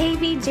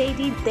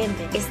 KBJD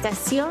Denver,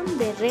 estación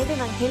de Red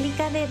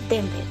Evangélica de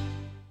Denver.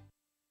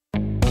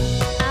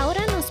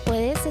 Ahora nos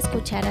puedes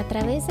escuchar a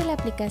través de la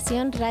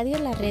aplicación Radio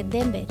La Red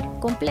Denver,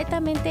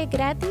 completamente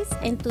gratis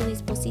en tu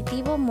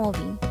dispositivo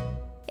móvil.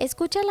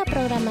 Escucha la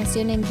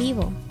programación en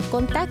vivo,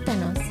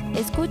 contáctanos,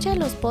 escucha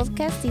los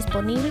podcasts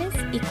disponibles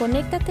y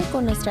conéctate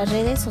con nuestras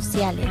redes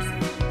sociales.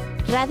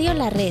 Radio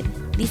La Red,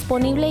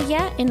 disponible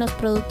ya en los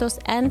productos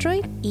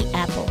Android y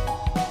Apple.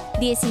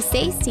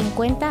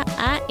 1650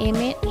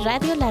 AM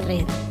Radio La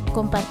Red,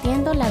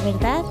 compartiendo la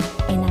verdad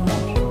en amor.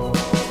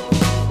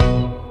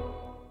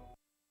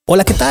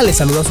 Hola, ¿qué tal? Les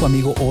saluda a su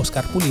amigo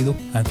Oscar Pulido,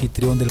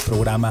 anfitrión del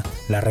programa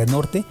La Red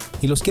Norte,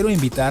 y los quiero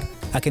invitar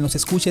a que nos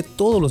escuche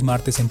todos los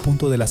martes en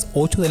punto de las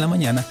 8 de la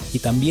mañana y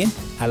también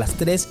a las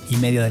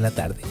 3:30 de la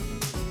tarde.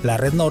 La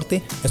Red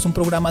Norte es un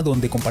programa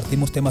donde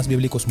compartimos temas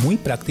bíblicos muy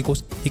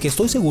prácticos y que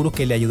estoy seguro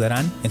que le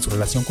ayudarán en su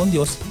relación con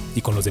Dios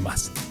y con los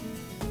demás.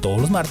 todos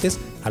los martes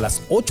a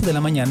las 8 de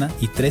la mañana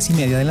y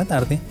 3:30 de la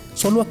tarde,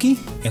 solo aquí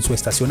en su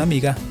estación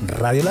amiga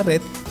Radio La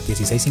Red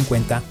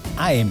 1650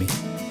 AM,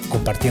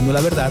 compartiendo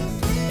la verdad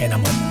en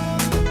amor.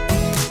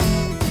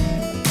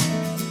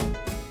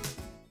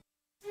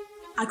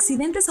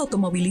 ¿Accidentes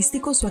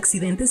automovilísticos o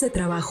accidentes de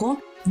trabajo?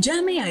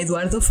 Llame a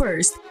Eduardo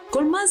First.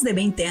 Con más de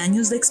 20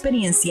 años de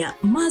experiencia,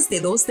 más de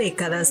 2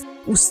 décadas,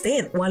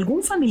 usted o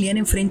algún familiar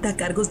enfrenta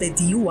cargos de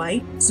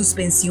DUI,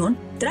 suspensión,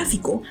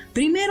 tráfico.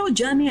 Primero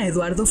llame a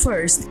Eduardo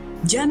First.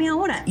 Llame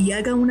ahora y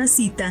haga una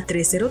cita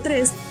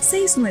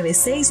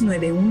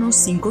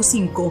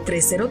 303-696-9155,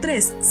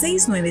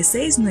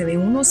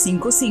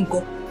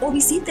 303-696-9155 o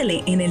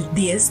visítele en el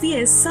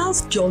 1010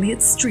 South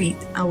Joliet Street,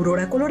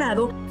 Aurora,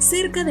 Colorado,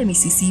 cerca de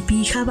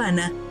Mississippi y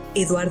Havana.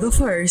 Eduardo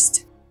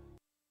First.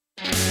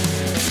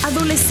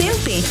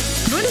 Adolescente,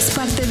 ¿no eres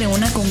parte de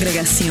una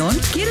congregación?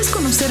 ¿Quieres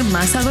conocer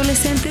más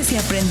adolescentes y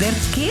aprender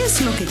qué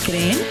es lo que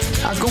creen?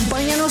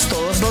 Acompáñanos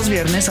todos los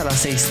viernes a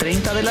las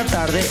 6:30 de la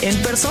tarde en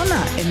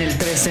persona en el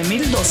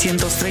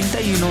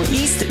 13231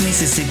 East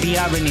Mississippi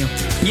Avenue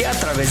y a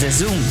través de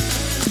Zoom.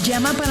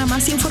 Llama para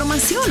más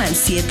información al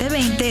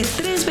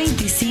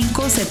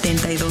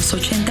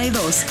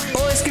 720-325-7282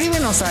 o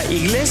escríbenos a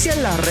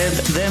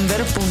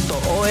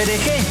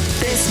iglesialareddenver.org.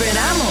 ¡Te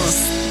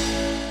esperamos!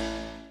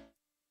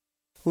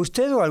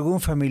 ¿Usted o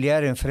algún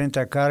familiar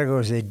enfrenta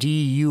cargos de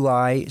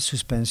DUI,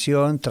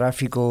 suspensión,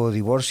 tráfico o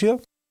divorcio?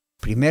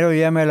 Primero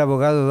llame al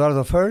abogado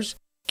Eduardo First,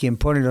 quien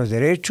pone los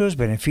derechos,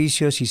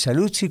 beneficios y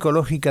salud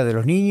psicológica de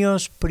los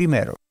niños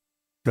primero.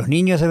 Los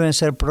niños deben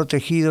ser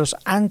protegidos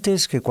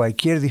antes que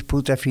cualquier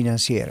disputa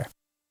financiera.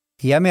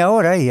 Llame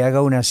ahora y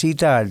haga una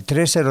cita al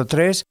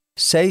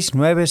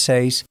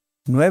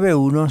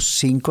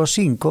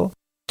 303-696-9155,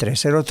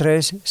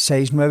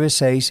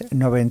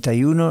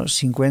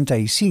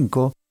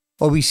 303-696-9155,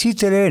 o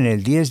visítele en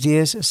el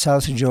 1010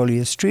 South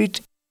Joliet Street,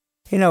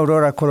 en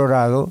Aurora,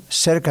 Colorado,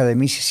 cerca de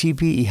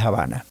Mississippi y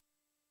Havana.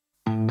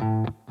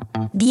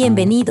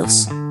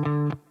 Bienvenidos.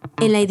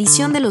 En la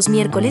edición de los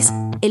miércoles,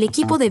 el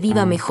equipo de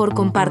Viva Mejor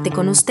comparte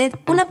con usted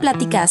una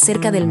plática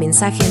acerca del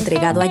mensaje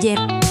entregado ayer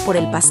por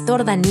el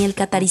pastor Daniel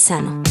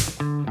Catarizano.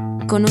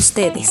 Con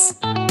ustedes,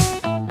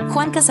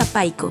 Juan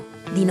Casapaico,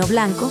 Dino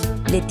Blanco,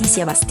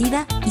 Leticia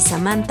Bastida y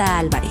Samantha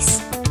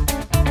Álvarez.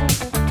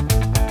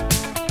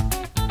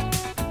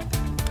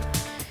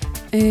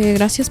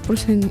 Gracias por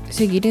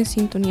seguir en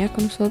sintonía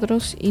con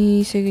nosotros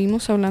y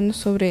seguimos hablando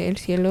sobre el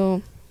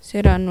cielo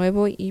será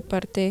nuevo y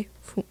parte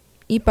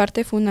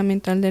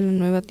fundamental de la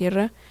nueva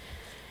tierra.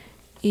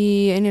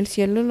 Y en el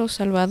cielo los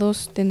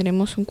salvados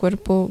tendremos un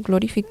cuerpo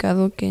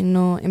glorificado que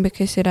no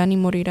envejecerá ni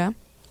morirá.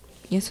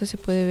 Y eso se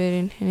puede ver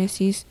en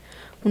Génesis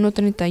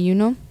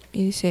 1:31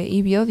 y dice: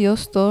 y vio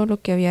Dios todo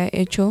lo que había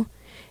hecho,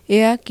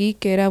 he aquí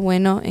que era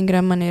bueno en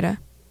gran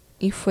manera.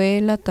 Y fue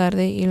la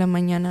tarde y la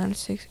mañana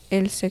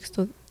el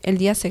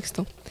día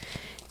sexto.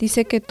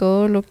 Dice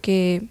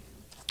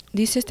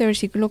este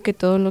versículo que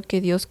todo lo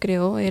que Dios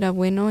creó era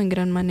bueno en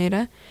gran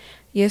manera,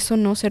 y eso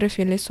no se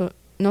refiere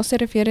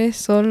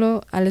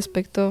solo al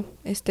aspecto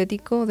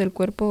estético del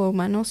cuerpo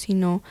humano,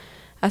 sino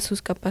a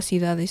sus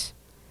capacidades.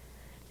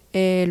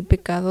 El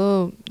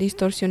pecado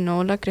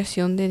distorsionó la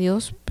creación de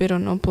Dios, pero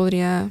no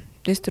podrá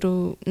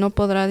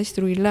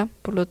destruirla.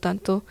 Por lo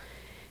tanto,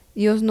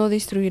 Dios no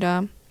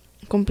destruirá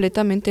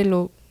completamente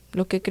lo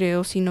que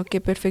creó, sino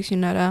que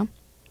perfeccionará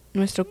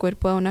nuestro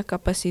cuerpo a una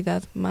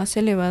capacidad más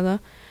elevada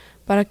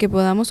para que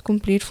podamos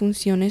cumplir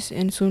funciones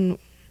en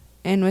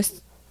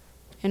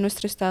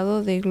nuestro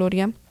estado de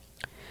gloria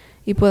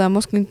y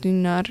podamos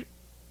continuar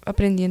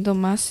aprendiendo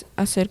más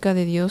acerca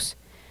de Dios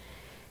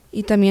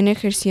y también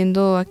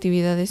ejerciendo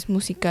actividades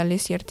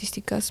musicales y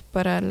artísticas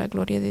para la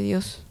gloria de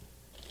Dios.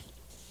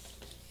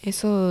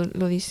 Eso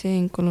lo dice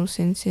en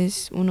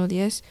Colosenses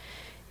 1:10.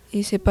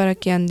 Dice: para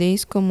que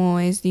andéis como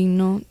es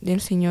digno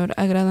del Señor,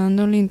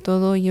 agradándole en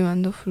todo,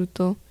 llevando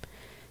fruto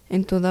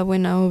en toda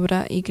buena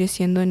obra y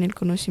creciendo en el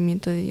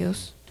conocimiento de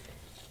Dios,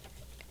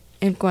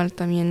 el cual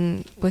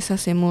también pues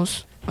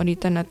hacemos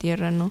ahorita en la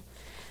tierra, ¿no?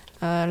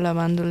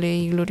 Alabándole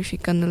y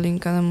glorificándole en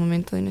cada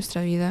momento de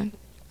nuestra vida,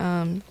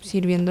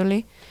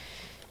 sirviéndole,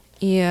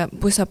 y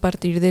pues a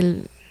partir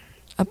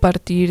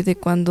de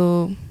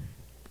cuando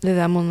le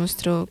damos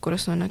nuestro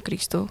corazón a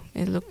Cristo,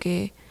 es lo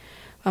que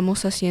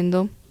vamos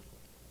haciendo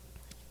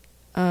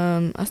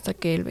hasta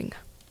que Él venga.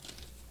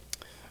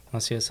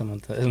 Así es,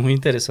 Samantha. Es muy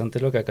interesante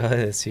lo que acaba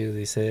de decir.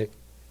 Dice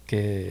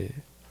que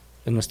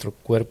nuestro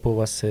cuerpo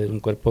va a ser un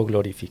cuerpo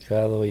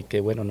glorificado y que,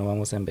 bueno, no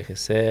vamos a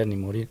envejecer ni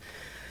morir.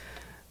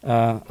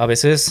 A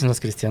veces los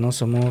cristianos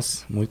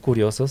somos muy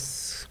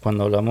curiosos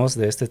cuando hablamos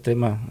de este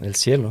tema, el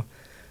cielo,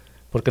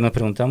 porque nos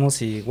preguntamos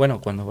si, bueno,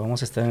 cuando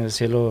vamos a estar en el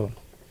cielo,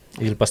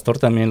 y el pastor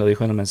también lo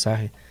dijo en el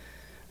mensaje,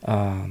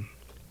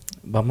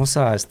 vamos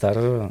a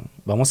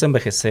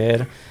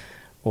envejecer,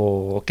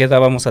 o qué edad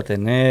vamos a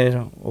tener,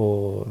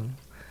 o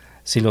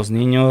si los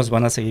niños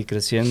van a seguir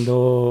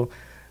creciendo,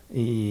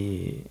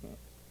 y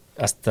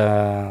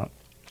hasta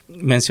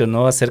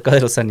mencionó acerca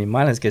de los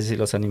animales, que si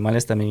los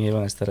animales también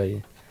iban a estar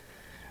ahí.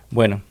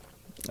 Bueno,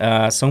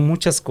 Son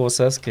muchas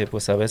cosas que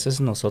pues a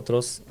veces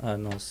nosotros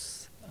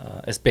nos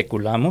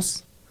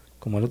especulamos,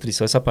 como él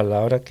utilizó esa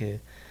palabra, que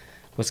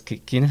pues que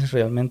quiénes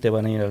realmente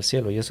van a ir al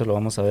cielo, y eso lo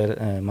vamos a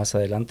ver más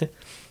adelante.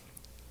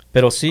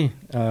 Pero sí,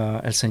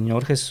 el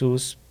Señor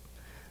Jesús,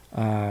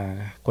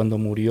 cuando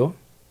murió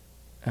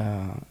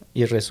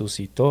y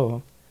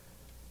resucitó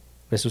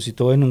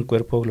en un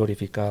cuerpo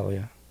glorificado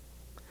ya.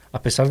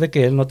 A pesar de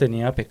que Él no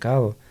tenía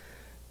pecado,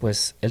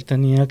 pues Él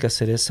tenía que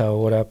hacer esa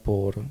obra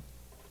por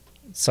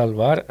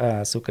salvar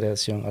a su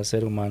creación, al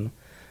ser humano,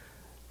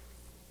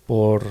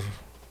 por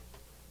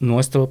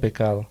nuestro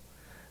pecado,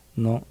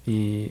 ¿no?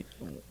 Y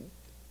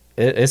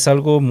es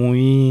algo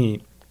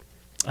muy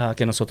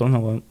que nosotros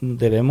no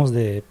debemos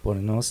de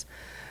ponernos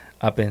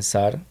a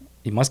pensar,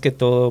 y más que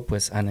todo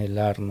pues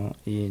anhelar, ¿no?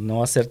 Y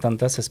no hacer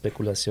tantas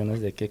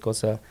especulaciones de qué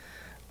cosa,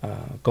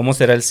 cómo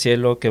será el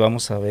cielo, qué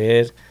vamos a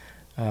ver,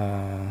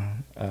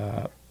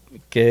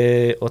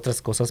 qué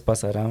otras cosas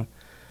pasarán.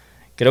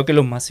 Creo que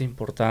lo más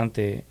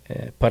importante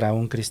para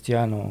un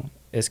cristiano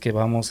es que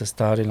vamos a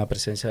estar en la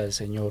presencia del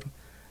Señor,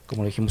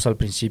 como dijimos al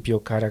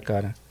principio, cara a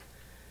cara,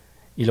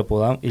 y lo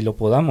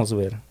podamos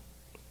ver.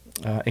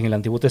 En el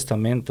Antiguo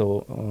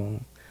Testamento,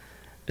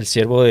 el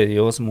siervo de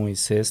Dios,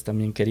 Moisés,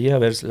 también quería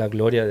ver la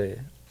gloria de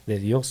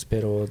Dios,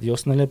 pero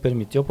Dios no le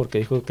permitió, porque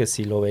dijo que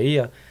si lo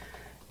veía,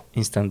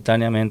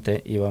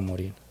 instantáneamente iba a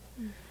morir.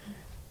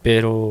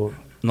 Pero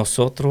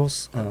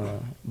nosotros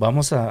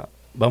vamos a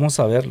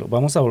verlo,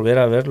 vamos a volver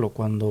a verlo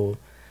cuando,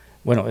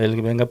 bueno,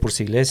 Él venga por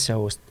su iglesia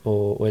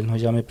o Él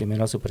nos llame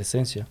primero a su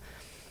presencia.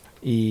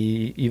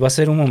 Y va a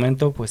ser un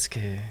momento pues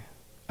que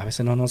a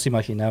veces no nos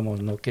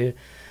imaginamos, ¿no? Que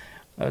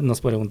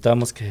nos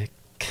preguntamos qué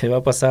va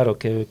a pasar o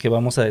qué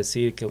vamos a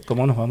decir,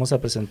 cómo nos vamos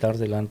a presentar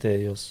delante de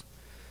Dios.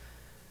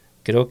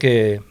 Creo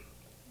que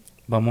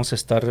vamos a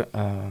estar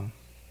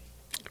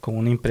con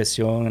una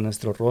impresión en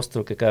nuestro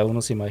rostro que cada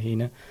uno se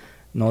imagina,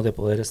 no, de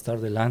poder estar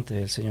delante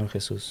del Señor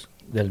Jesús,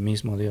 del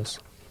mismo Dios.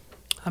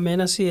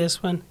 Amén, así es,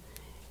 Juan.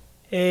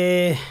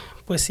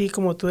 Pues sí,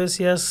 como tú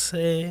decías,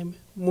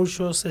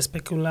 muchos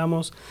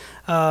especulamos,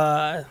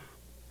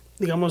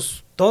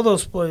 digamos,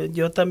 todos, pues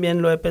yo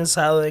también lo he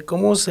pensado, de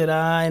cómo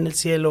será en el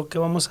cielo, qué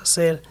vamos a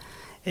hacer,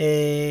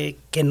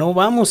 qué no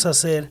vamos a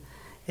hacer.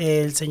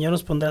 El Señor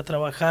nos pondrá a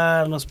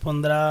trabajar, nos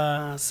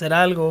pondrá a hacer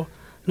algo,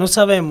 no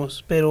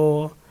sabemos,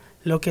 pero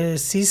lo que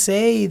sí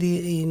sé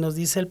y nos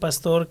dice el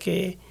pastor,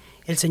 que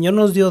el Señor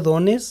nos dio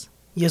dones,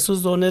 y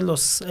esos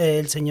dones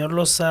el Señor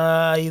los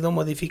ha ido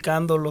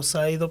modificando, los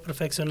ha ido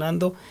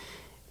perfeccionando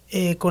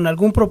con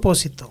algún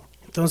propósito.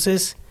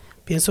 Entonces,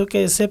 pienso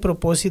que ese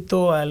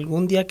propósito,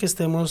 algún día que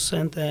estemos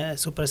en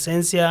su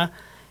presencia,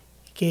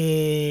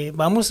 que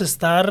vamos a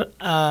estar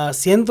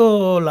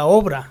haciendo la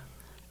obra.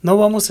 No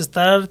vamos a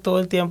estar todo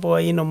el tiempo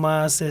ahí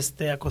nomás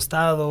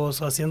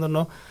acostados o haciendo,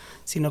 no,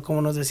 sino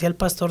como nos decía el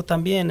pastor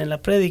también en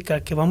la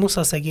prédica, que vamos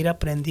a seguir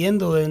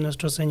aprendiendo de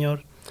nuestro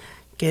Señor,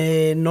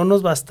 que no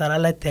nos bastará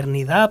la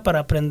eternidad para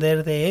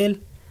aprender de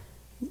Él,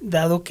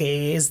 dado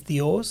que es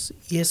Dios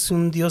y es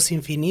un Dios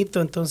infinito.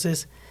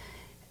 Entonces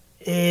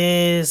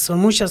son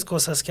muchas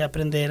cosas que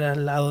aprender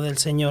al lado del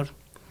Señor.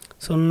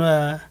 Son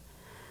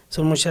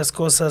muchas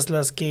cosas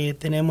las que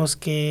tenemos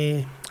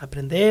que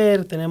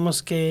aprender,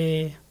 tenemos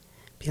que,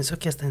 pienso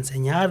que hasta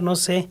enseñar, no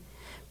sé,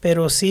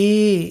 pero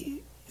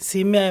sí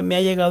me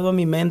ha llegado a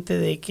mi mente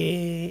de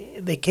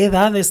qué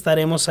edad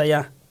estaremos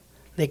allá,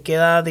 de qué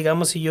edad,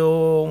 digamos, si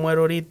yo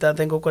muero ahorita,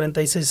 tengo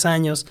 46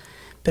 años,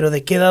 pero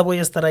de qué edad voy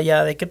a estar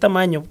allá, de qué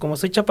tamaño, como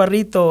soy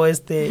chaparrito,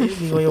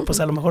 digo yo,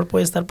 pues a lo mejor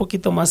puede estar un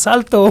poquito más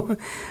alto,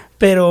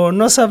 pero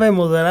no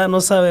sabemos, ¿verdad?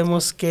 No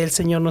sabemos qué el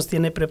Señor nos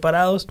tiene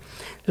preparados.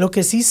 Lo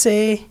que sí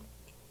sé,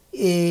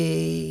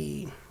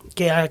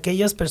 que a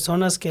aquellas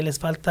personas que les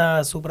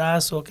falta su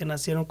brazo, que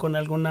nacieron con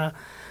alguna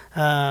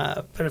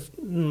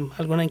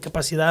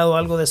incapacidad o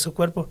algo de su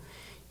cuerpo,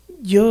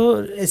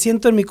 yo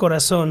siento en mi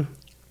corazón,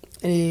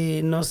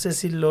 no sé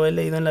si lo he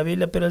leído en la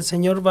Biblia, pero el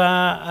Señor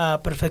va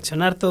a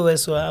perfeccionar todo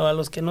eso. A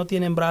los que no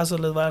tienen brazos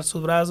les va a dar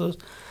sus brazos,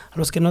 a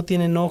los que no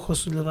tienen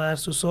ojos les va a dar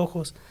sus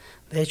ojos.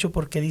 De hecho,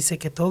 porque dice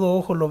que todo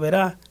ojo lo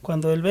verá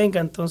cuando Él venga.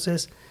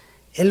 Entonces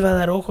Él va a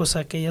dar ojos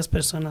a aquellas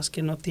personas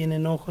que no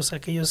tienen ojos, a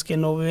aquellos que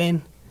no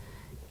ven,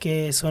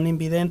 que son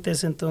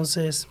invidentes.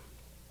 Entonces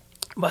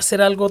va a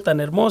ser algo tan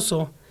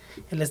hermoso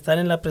el estar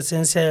en la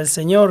presencia del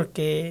Señor,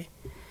 que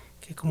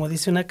como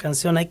dice una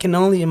canción, I can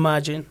only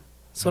imagine.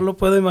 Solo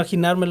puedo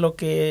imaginarme lo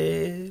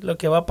que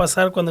va a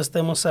pasar cuando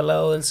estemos al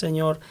lado del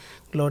Señor,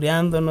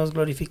 gloriándonos,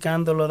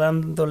 glorificándolo,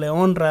 dándole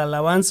honra,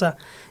 alabanza,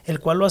 el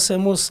cual lo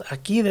hacemos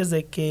aquí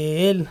desde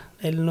que Él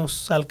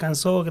nos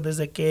alcanzó,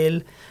 desde que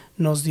Él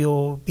nos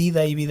dio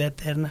vida y vida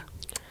eterna.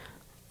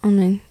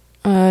 Amén.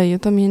 Yo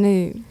también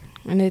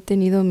he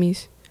tenido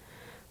mis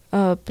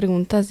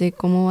preguntas de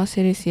cómo va a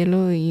ser el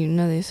cielo, y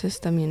una de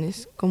esas también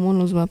es cómo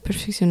nos va a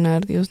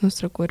perfeccionar Dios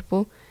nuestro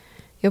cuerpo.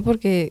 Yo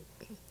porque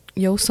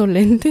yo uso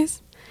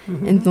lentes,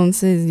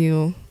 entonces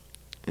digo,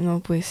 no,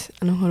 pues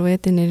a lo mejor voy a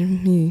tener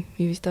mi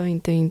vista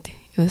 20/20,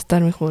 va a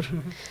estar mejor.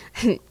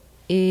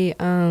 Y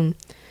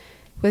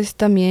pues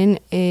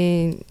también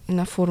en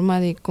la forma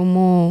de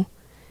cómo,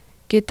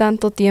 qué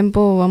tanto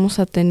tiempo vamos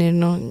a tener,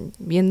 ¿no?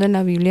 Viendo en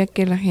la Biblia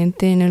que la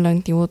gente en el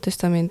Antiguo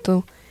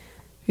Testamento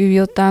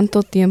vivió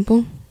tanto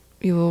tiempo,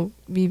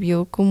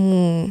 vivió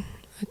como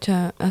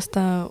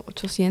hasta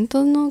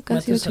 800, ¿no?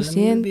 Casi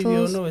Matusalén 800.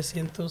 vivió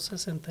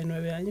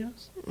 969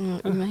 años.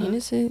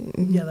 Imagínense.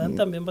 Y Adán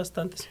también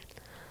bastantes.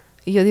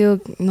 Y yo digo,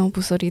 no,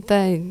 pues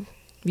ahorita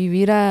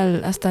vivir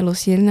hasta los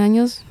 100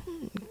 años,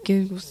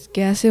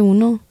 ¿qué hace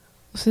uno?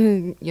 O sea,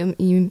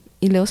 y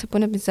luego se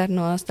pone a pensar,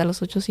 no, hasta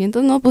los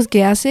 800, no, pues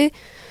 ¿qué hace?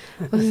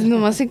 Pues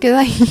nomás se queda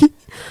ahí.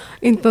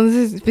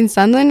 Entonces,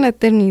 pensando en la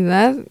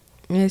eternidad,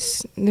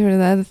 es de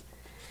verdad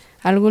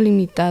algo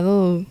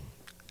limitado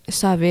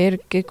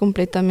saber qué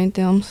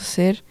completamente vamos a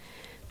hacer,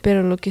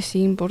 pero lo que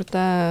sí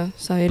importa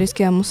saber es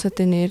que vamos a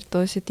tener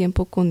todo ese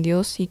tiempo con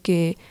Dios y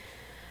que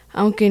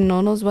aunque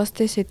no nos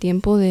baste ese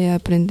tiempo de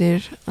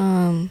aprender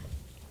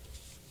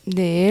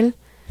de Él,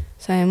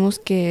 sabemos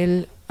que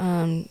Él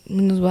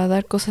nos va a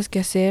dar cosas que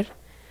hacer,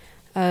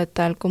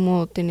 tal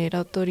como tener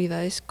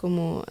autoridades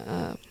como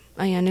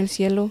allá en el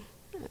cielo,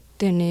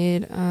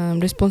 tener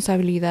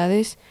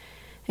responsabilidades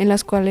en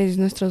las cuales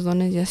nuestros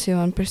dones ya se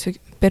van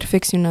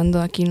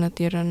perfeccionando aquí en la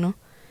tierra, ¿no?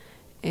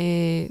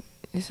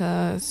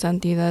 Esa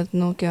santidad,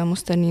 ¿no?, que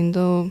vamos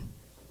teniendo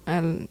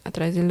a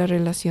través de la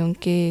relación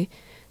que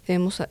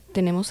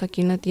tenemos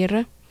aquí en la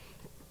tierra.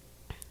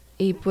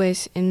 Y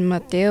pues en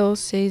Mateo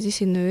 6,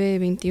 19,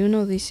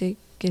 21 dice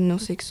que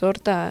nos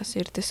exhorta a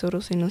hacer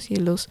tesoros en los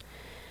cielos.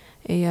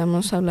 Ya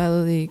hemos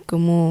hablado de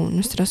cómo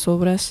nuestras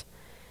obras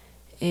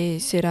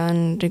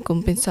serán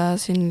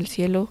recompensadas en el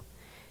cielo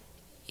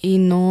y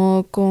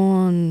no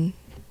como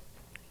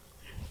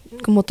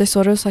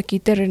tesoros aquí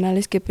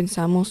terrenales que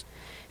pensamos,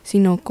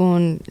 sino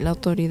con la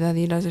autoridad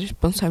y las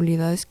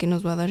responsabilidades que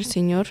nos va a dar el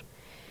Señor.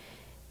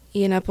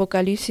 Y en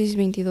Apocalipsis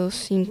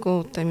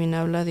 22:5 también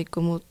habla de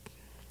cómo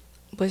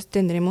pues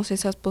tendremos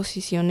esas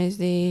posiciones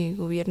de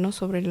gobierno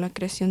sobre la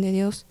creación de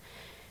Dios.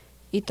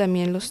 Y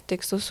también los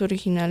textos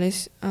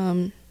originales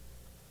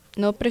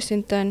no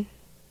presentan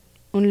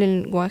un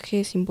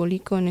lenguaje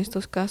simbólico en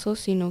estos casos,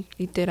 sino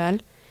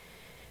literal.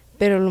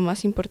 Pero lo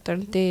más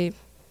importante,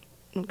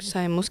 lo que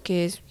sabemos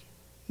que es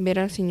ver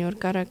al Señor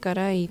cara a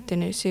cara y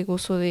tener ese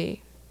gozo de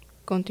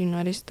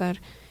continuar a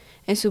estar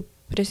en su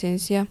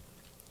presencia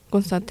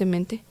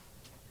constantemente.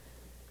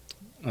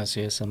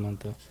 Así es,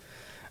 Samantha.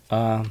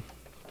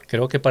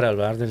 Creo que para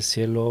hablar del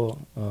cielo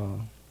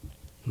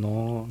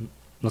no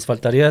nos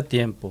faltaría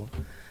tiempo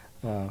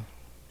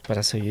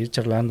para seguir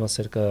charlando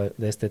acerca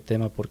de este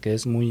tema, porque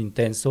es muy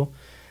intenso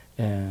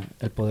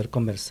el poder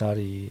conversar,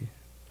 y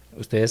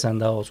ustedes han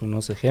dado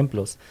unos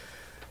ejemplos.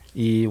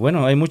 Y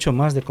bueno, hay mucho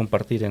más de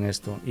compartir en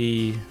esto.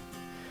 Y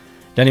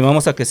le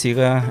animamos a que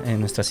siga en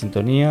nuestra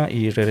sintonía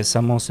y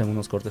regresamos en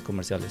unos cortes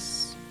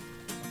comerciales.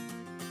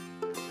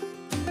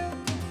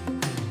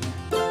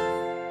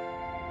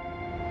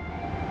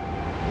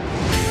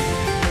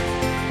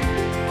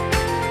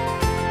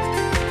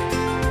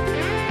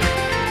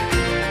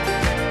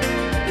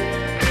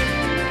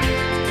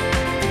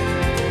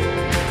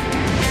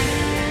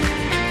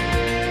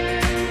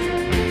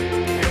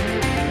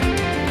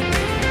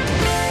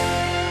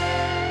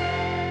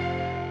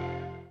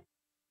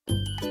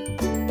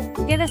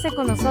 Quédese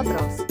con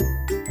nosotros.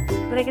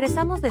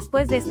 Regresamos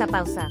después de esta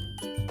pausa.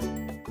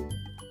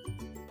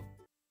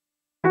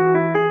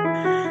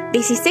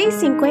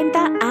 1650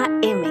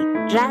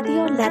 AM,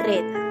 Radio La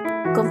Red,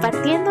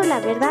 compartiendo la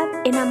verdad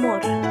en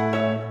amor.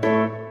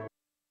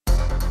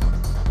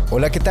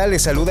 Hola, ¿qué tal?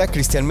 Les saluda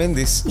Cristian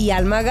Méndez y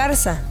Alma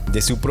Garza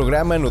de su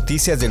programa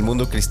Noticias del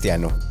Mundo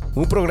Cristiano,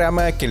 un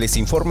programa que les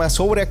informa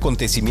sobre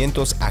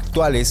acontecimientos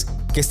actuales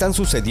que están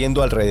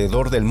sucediendo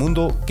alrededor del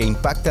mundo que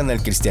impactan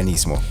al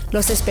cristianismo.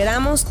 Los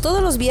esperamos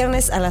todos los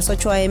viernes a las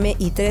 8 a.m.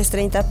 y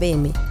 3:30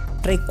 p.m.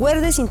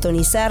 Recuerde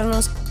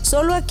sintonizarnos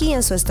solo aquí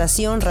en su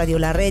estación Radio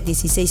La Red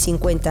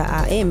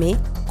 1650 AM,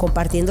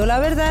 compartiendo la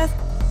verdad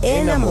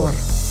en amor.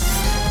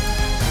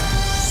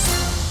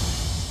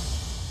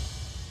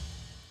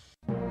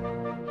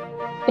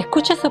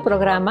 Escucha su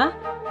programa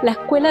La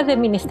Escuela de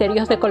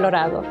Ministerios de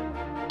Colorado,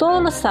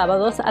 todos los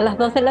sábados a las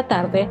 2 de la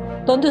tarde,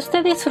 donde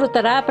usted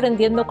disfrutará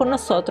aprendiendo con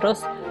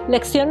nosotros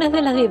lecciones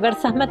de las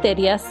diversas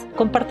materias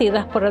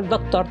compartidas por el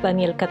Dr.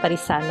 Daniel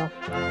Catarizano.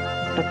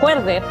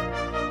 Recuerde,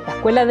 la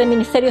Escuela de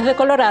Ministerios de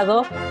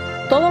Colorado,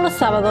 todos los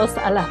sábados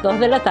a las 2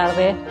 de la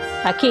tarde,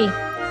 aquí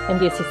en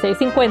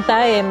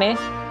 1650 AM,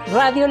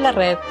 Radio La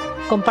Red,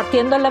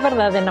 compartiendo la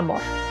verdad en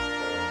amor.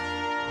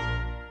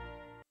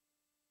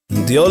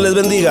 Dios les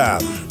bendiga.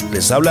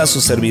 Les habla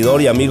su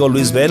servidor y amigo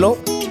Luis Velo,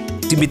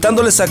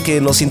 invitándoles a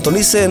que nos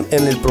sintonicen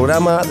en el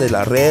programa de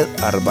la Red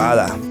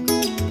Arvada.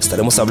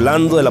 Estaremos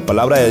hablando de la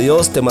palabra de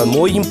Dios, temas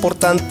muy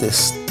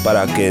importantes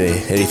para que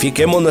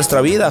edifiquemos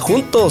nuestra vida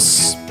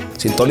juntos.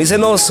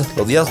 Sintonícenos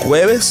los días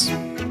jueves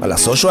a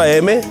las 8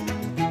 a.m.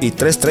 y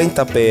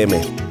 3:30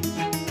 p.m.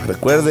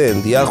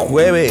 Recuerden, día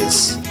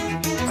jueves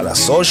a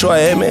las 8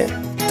 a.m.,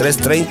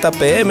 3:30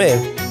 p.m.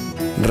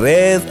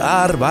 Red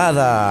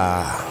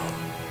Arvada.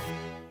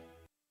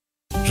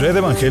 Red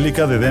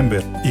Evangélica de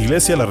Denver,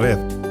 Iglesia La Red.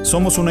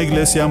 Somos una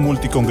iglesia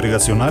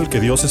multicongregacional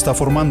que Dios está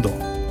formando.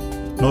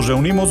 Nos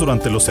reunimos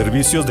durante los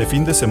servicios de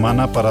fin de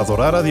semana para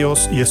adorar a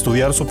Dios y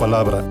estudiar su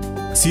palabra.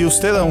 Si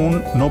usted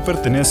aún no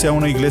pertenece a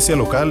una iglesia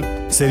local,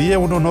 sería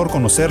un honor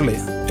conocerle.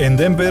 En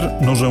Denver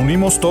nos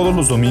reunimos todos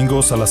los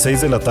domingos a las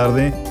 6 de la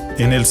tarde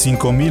en el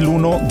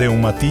 5001 de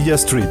Umatilla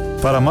Street.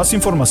 Para más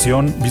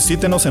información,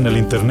 visítenos en el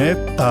internet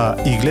a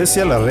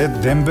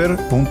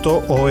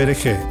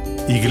iglesialareddenver.org.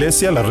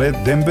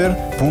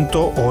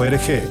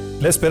 iglesialareddenver.org.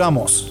 ¡Le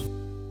esperamos!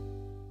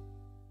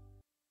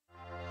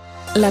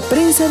 La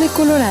Prensa de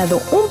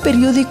Colorado, un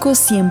periódico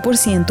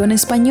 100% en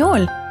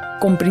español,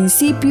 con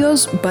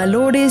principios,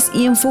 valores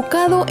y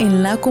enfocado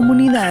en la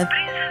comunidad.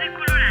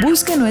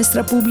 Busca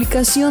nuestra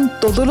publicación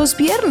todos los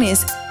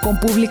viernes, con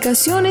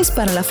publicaciones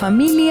para la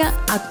familia,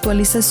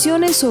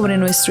 actualizaciones sobre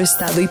nuestro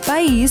estado y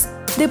país,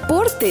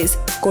 deportes,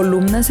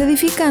 columnas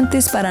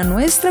edificantes para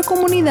nuestra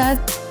comunidad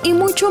y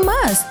mucho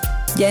más.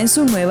 Ya en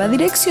su nueva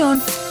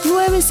dirección,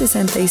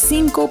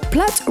 965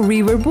 Platte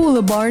River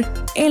Boulevard,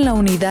 en la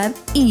unidad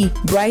E,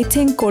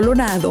 Brighton,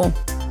 Colorado.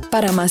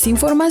 Para más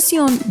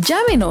información,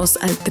 llámenos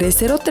al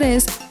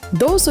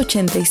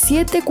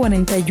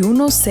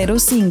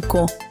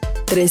 303-287-4105.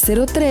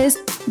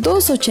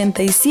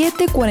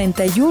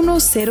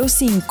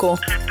 303-287-4105.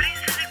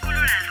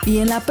 Y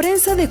en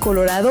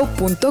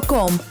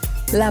laprensadecolorado.com.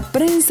 La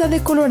Prensa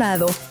de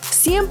Colorado,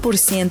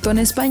 100% en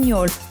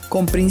español,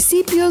 con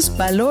principios,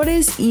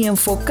 valores y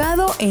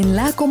enfocado en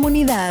la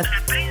comunidad.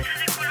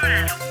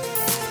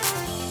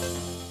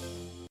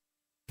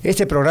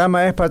 Este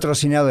programa es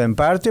patrocinado en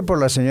parte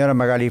por la señora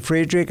Magali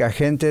Friedrich,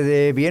 agente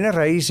de bienes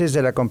raíces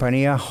de la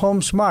compañía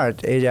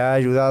HomeSmart. Ella ha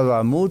ayudado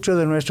a muchos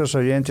de nuestros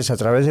oyentes a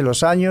través de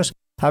los años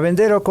a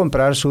vender o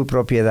comprar su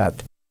propiedad.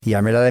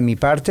 Llámela de mi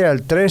parte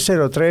al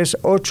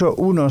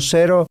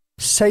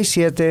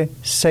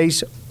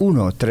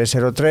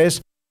 303-810-6761.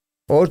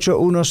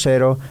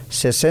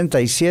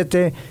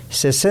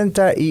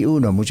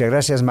 303-810-6761. Muchas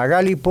gracias,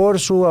 Magali, por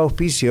su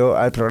auspicio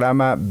al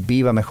programa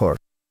Viva Mejor.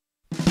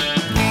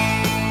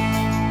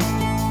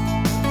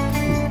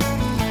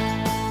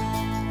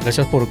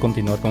 Gracias por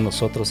continuar con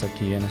nosotros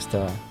aquí en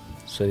esta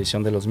su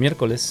edición de los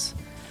miércoles.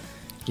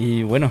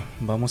 Y bueno,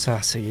 vamos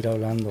a seguir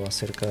hablando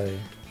acerca de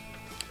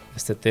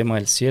este tema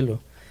del cielo.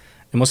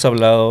 Hemos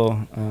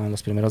hablado en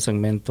los primeros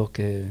segmentos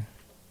que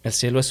el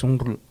cielo es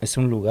un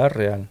lugar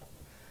real.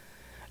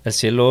 El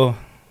cielo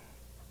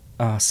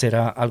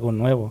será algo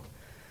nuevo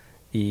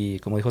y,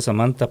 como dijo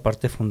Samantha,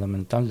 parte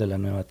fundamental de la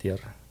nueva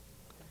tierra.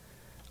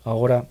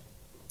 Ahora,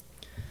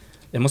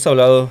 hemos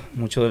hablado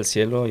mucho del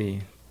cielo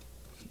y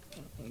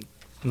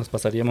nos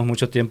pasaríamos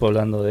mucho tiempo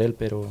hablando de él,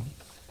 pero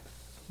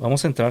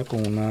vamos a entrar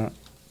con una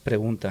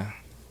pregunta.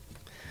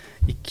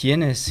 ¿Y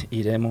quiénes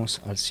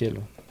iremos al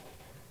cielo?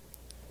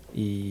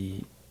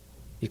 ¿Y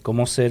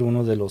cómo ser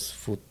uno de los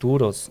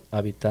futuros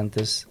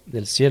habitantes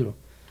del cielo?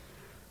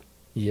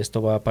 Y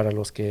esto va para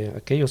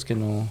aquellos que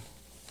no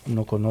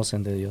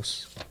conocen de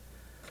Dios.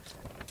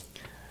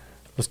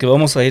 Los que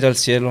vamos a ir al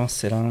cielo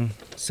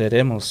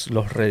seremos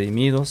los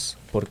redimidos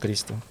por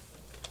Cristo.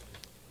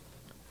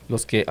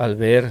 Los que al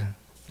ver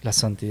la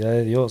santidad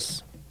de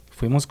Dios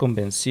fuimos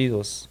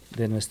convencidos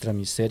de nuestra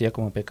miseria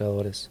como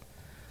pecadores.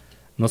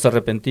 Nos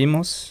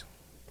arrepentimos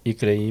y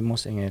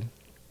creímos en Él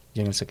y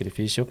en el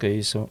sacrificio que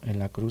hizo en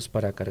la cruz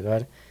para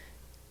cargar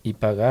y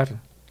pagar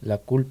la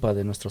culpa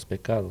de nuestros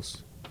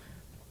pecados,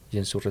 y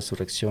en su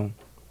resurrección,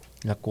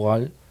 la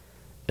cual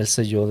el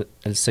sello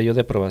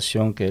de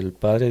aprobación que el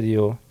Padre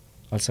dio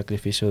al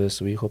sacrificio de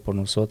su Hijo por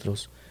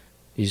nosotros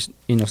y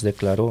nos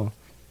declaró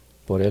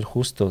por Él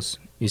justos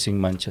y sin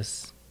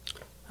manchas.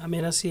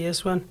 Amén, así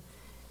es, Juan.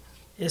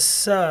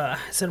 Es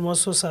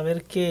hermoso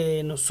saber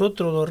que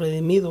nosotros, los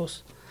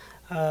redimidos,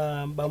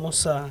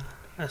 vamos a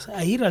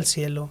ir al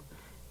cielo,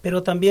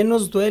 pero también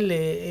nos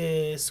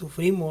duele,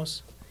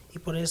 sufrimos, y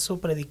por eso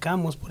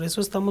predicamos, por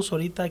eso estamos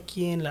ahorita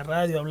aquí en la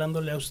radio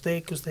hablándole a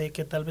usted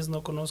que tal vez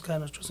no conozca a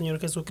nuestro Señor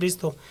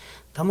Jesucristo.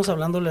 Estamos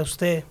hablándole a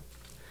usted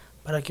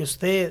para que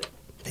usted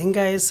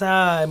tenga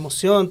esa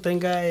emoción,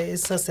 tenga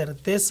esa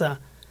certeza,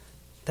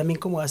 también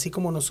así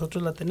como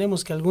nosotros la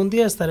tenemos, que algún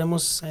día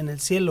estaremos en el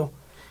cielo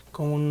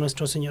con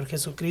nuestro Señor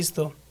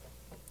Jesucristo.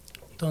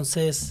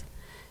 Entonces,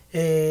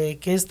 que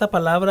esta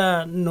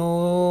palabra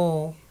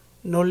no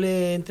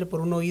le entre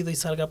por un oído y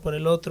salga por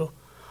el otro,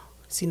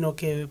 sino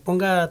que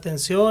ponga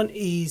atención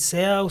y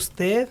sea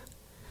usted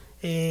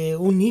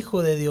un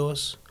hijo de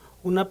Dios,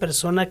 una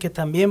persona que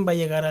también va a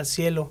llegar al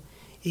cielo,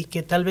 y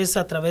que tal vez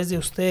a través de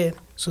usted,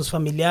 sus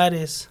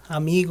familiares,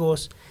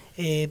 amigos,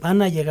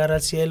 van a llegar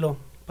al cielo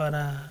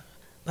para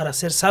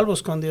ser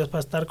salvos con Dios, para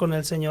estar con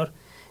el Señor.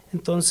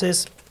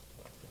 Entonces,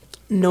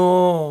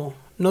 no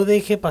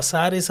deje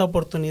pasar esa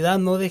oportunidad,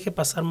 no deje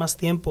pasar más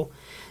tiempo.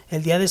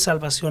 El día de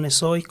salvación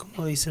es hoy,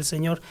 como dice el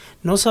Señor.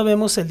 No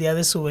sabemos el día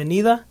de su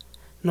venida,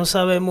 no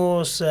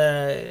sabemos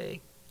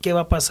qué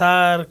va a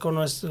pasar con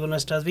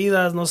nuestras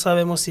vidas, no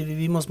sabemos si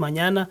vivimos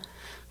mañana,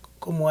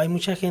 como hay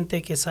mucha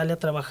gente que sale a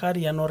trabajar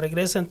y ya no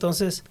regresa.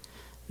 Entonces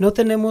no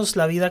tenemos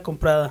la vida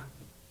comprada,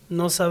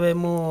 no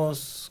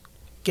sabemos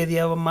qué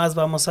día más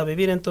vamos a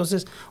vivir.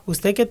 Entonces,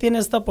 usted que tiene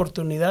esta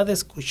oportunidad de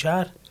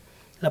escuchar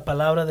la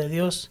palabra de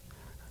Dios,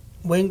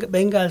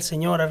 venga al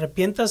Señor,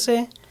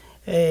 arrepiéntase,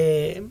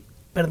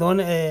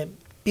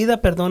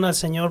 pida perdón al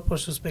Señor por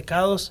sus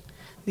pecados.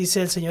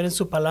 Dice el Señor en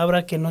su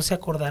palabra que no se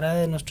acordará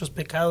de nuestros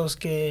pecados,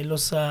 que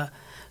los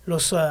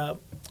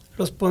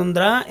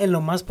pondrá en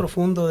lo más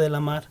profundo de la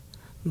mar,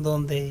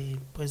 donde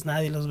pues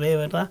nadie los ve,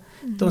 ¿verdad?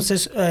 Uh-huh.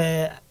 Entonces,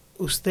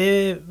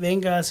 usted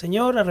venga al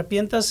Señor,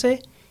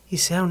 arrepiéntase y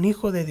sea un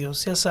hijo de Dios,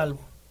 sea salvo.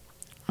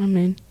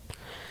 Amén.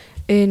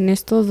 En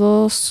estos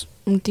 2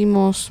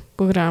 últimos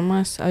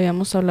programas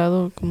habíamos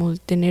hablado como de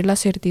tener la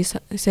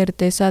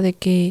certeza de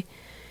que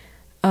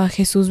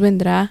Jesús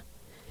vendrá,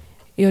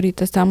 y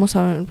ahorita estamos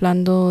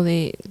hablando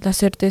de la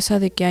certeza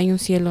de que hay un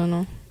cielo,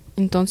 ¿no?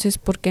 Entonces,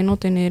 ¿por qué no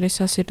tener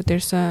esa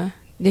certeza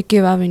de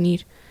que va a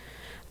venir?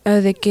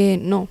 De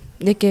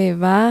que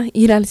va a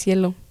ir al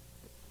cielo.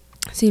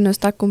 Si no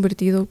está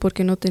convertido, ¿por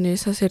qué no tener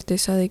esa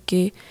certeza de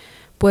que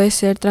puede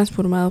ser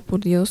transformado por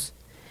Dios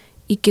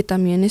y que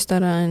también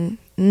estará en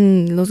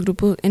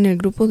el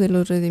grupo de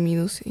los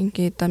redimidos, en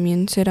que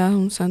también será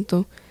un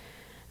santo?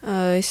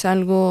 Es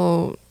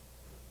algo,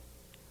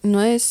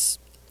 no es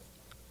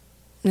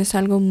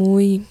algo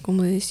muy,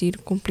 ¿cómo decir?,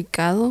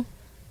 complicado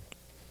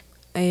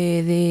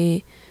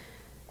de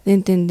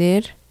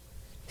entender,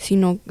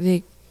 sino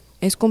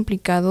es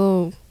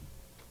complicado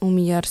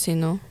humillarse,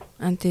 ¿no?,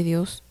 ante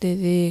Dios, de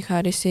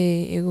dejar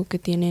ese ego que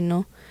tiene,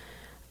 ¿no?,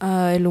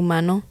 el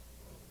humano.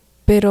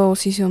 Pero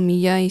si se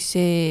humilla y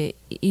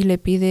le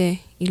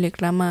pide y le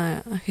clama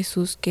a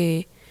Jesús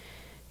que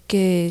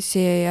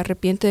se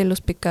arrepiente de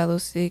los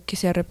pecados, que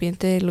se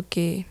arrepiente de lo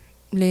que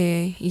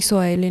le hizo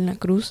a él en la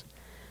cruz,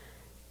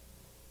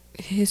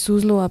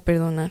 Jesús lo va a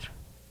perdonar.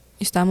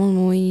 Estamos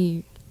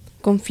muy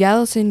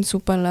confiados en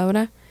su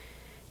palabra,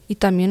 y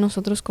también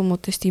nosotros como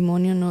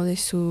testimonio, ¿no?, de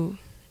su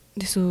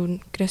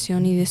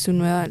creación y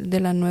de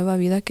la nueva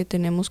vida que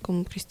tenemos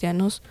como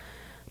cristianos.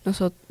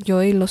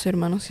 Yo y los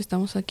hermanos que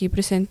estamos aquí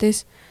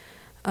presentes,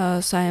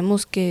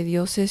 sabemos que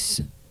Dios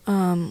es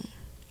un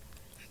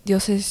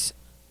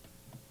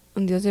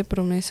Dios de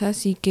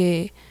promesas, y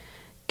que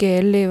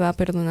Él le va a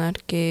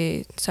perdonar,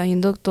 que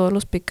sabiendo todos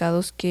los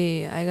pecados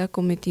que haya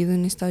cometido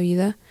en esta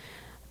vida,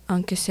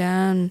 aunque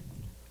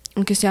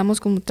seamos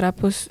como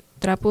trapos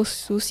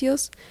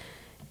sucios,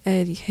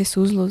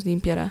 Jesús los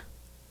limpiará.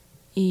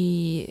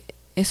 Y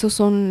esos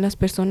son las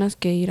personas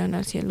que irán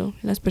al cielo,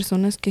 las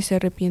personas que se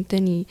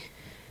arrepienten y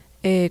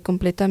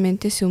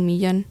completamente se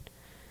humillan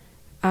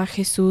a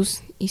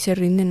Jesús y se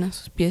rinden a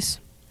sus pies.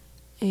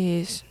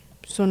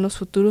 Son los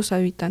futuros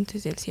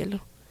habitantes del cielo.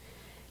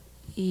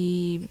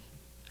 Y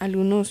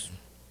algunos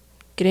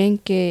creen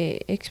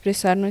que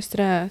expresar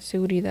nuestra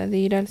seguridad de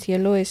ir al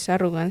cielo es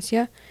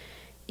arrogancia,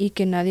 y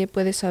que nadie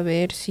puede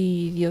saber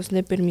si Dios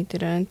le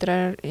permitirá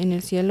entrar en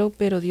el cielo,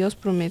 pero Dios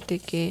promete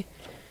que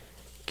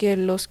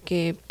los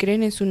que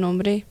creen en su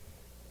nombre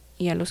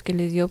y a los que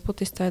les dio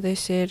potestad de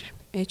ser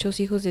hechos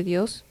hijos de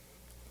Dios,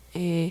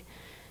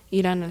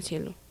 irán al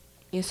cielo.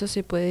 Y eso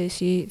se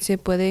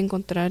puede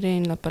encontrar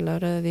en la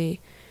palabra de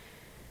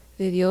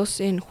Dios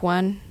en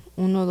Juan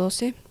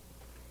 1:12,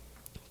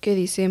 que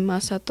dice: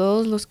 mas a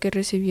todos los que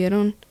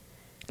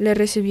le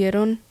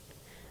recibieron,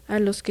 a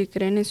los que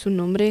creen en su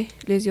nombre,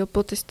 les dio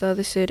potestad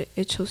de ser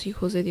hechos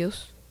hijos de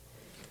Dios.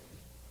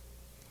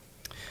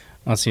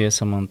 Así es,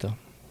 Samantha.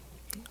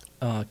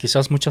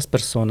 Quizás muchas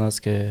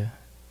personas que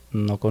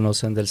no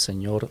conocen del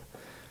Señor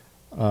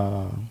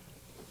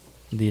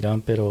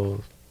dirán, pero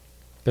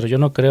yo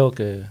no creo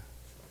que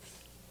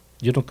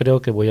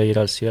voy a ir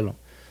al cielo.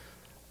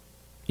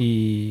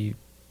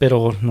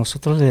 Pero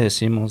nosotros le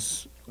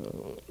decimos,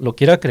 lo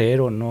quiera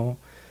creer o no,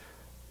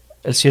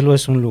 el cielo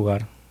es un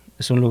lugar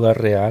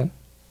real,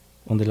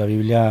 donde la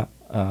Biblia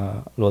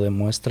lo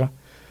demuestra,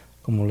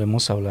 como lo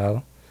hemos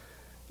hablado,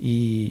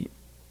 y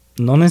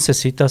no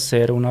necesita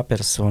ser una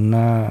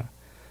persona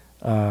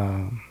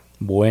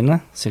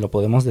buena, si lo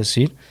podemos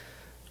decir,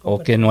 o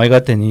que no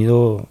haya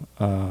tenido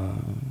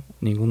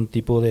ningún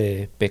tipo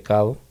de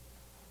pecado,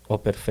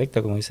 o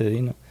perfecta, como dice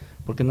Dina,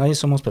 porque nadie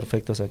somos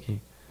perfectos aquí.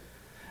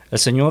 El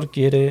Señor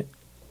quiere,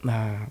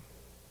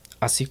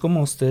 así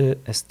como usted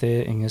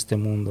esté en este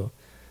mundo,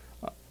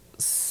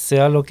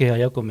 sea lo que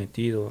haya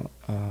cometido,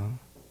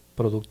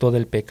 producto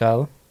del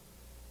pecado,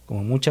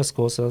 como muchas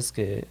cosas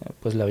que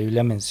pues la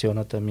Biblia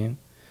menciona también,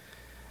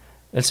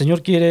 el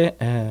Señor quiere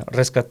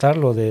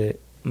rescatarlo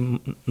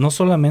no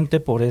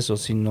solamente por eso,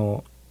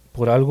 sino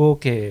por algo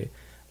que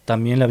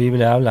también la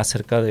Biblia habla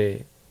acerca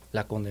de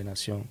la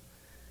condenación,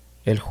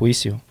 el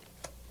juicio.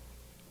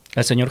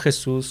 El Señor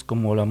Jesús,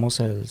 como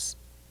hablamos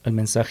el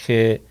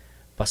mensaje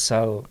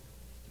pasado,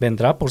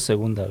 vendrá por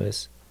segunda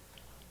vez,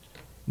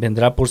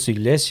 vendrá por su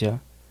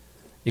iglesia,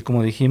 y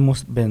como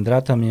dijimos,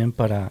 vendrá también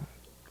para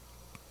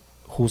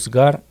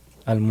juzgar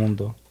al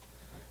mundo,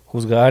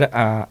 juzgar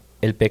a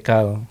el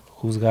pecado,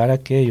 juzgar a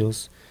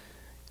aquellos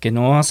que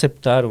no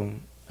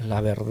aceptaron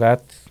la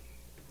verdad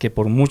que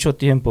por mucho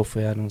tiempo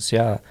fue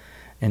anunciada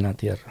en la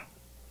tierra.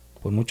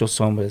 por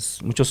muchos hombres.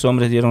 Muchos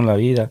hombres dieron la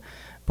vida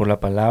por la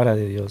palabra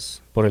de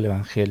Dios, por el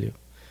Evangelio.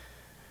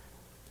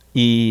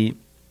 Y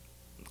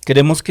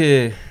queremos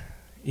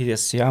y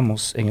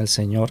deseamos en el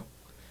Señor,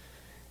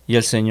 y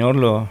el Señor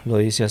lo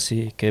dice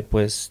así, que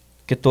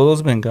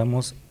todos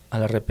vengamos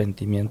al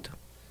arrepentimiento,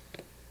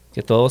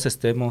 que todos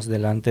estemos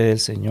delante del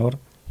Señor,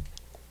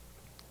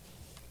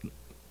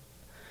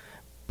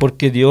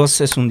 porque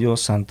Dios es un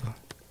Dios santo.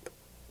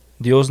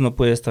 Dios no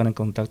puede estar en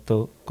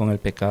contacto con el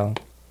pecado,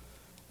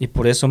 y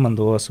por eso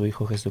mandó a su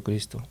Hijo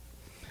Jesucristo.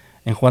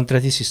 En Juan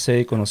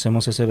 3:16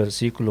 conocemos ese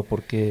versículo,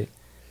 porque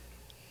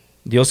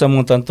Dios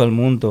amó tanto al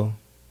mundo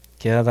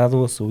que ha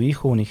dado a su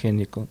Hijo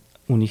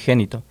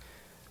unigénito,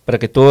 para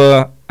que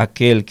todo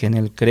aquel que en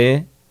Él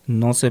cree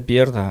no se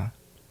pierda,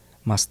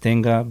 mas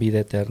tenga vida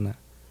eterna.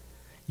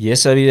 Y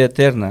esa vida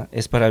eterna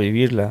es para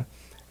vivirla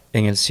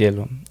en el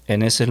cielo,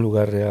 en ese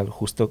lugar real,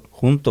 justo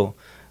junto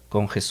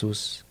con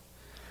Jesús.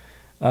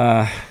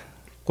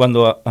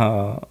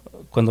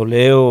 Cuando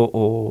leo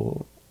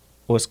o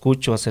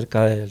escucho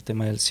acerca del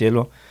tema del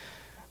cielo,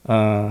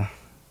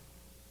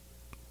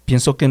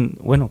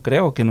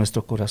 creo que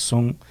nuestro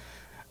corazón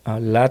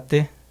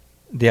late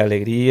de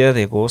alegría,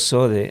 de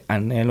gozo, de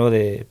anhelo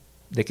de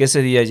que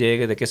ese día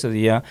llegue, de que ese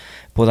día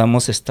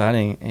podamos estar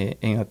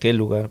en aquel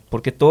lugar,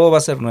 porque todo va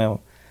a ser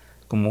nuevo,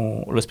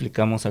 como lo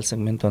explicamos al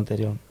segmento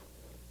anterior.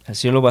 El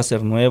cielo va a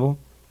ser nuevo,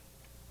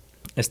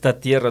 esta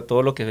tierra,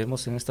 todo lo que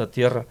vemos en esta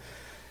tierra,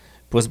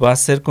 pues va a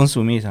ser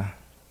consumida,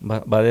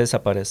 va a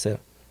desaparecer,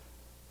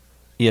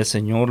 y el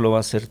Señor lo va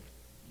a hacer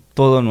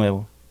todo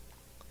nuevo.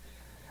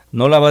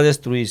 No la va a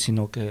destruir,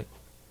 sino que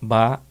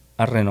va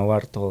a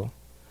renovar todo.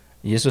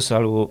 Y eso es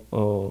algo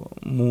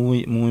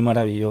muy, muy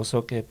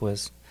maravilloso que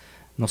pues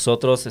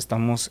nosotros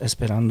estamos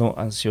esperando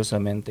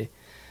ansiosamente.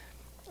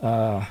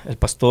 El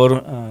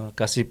pastor,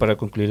 casi para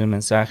concluir el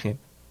mensaje,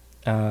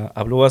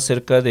 habló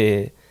acerca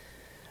de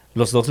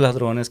los 2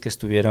 ladrones que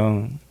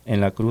estuvieron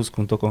en la cruz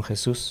junto con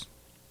Jesús,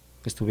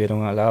 que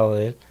estuvieron al lado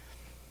de él.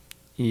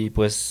 Y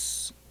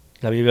pues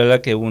la Biblia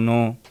habla que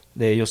uno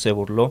de ellos se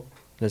burló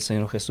del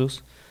Señor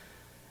Jesús,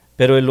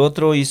 pero el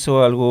otro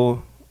hizo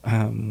algo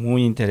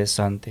muy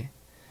interesante.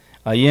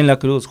 Ahí en la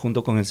cruz,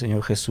 junto con el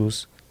Señor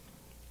Jesús,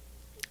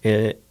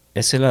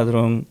 ese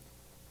ladrón,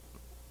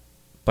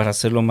 para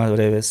hacerlo más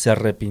breve, se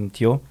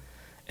arrepintió.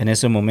 En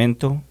ese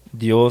momento,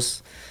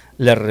 Dios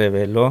le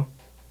reveló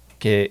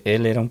que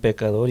él era un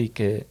pecador y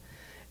que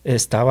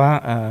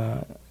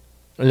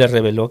le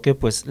reveló que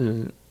pues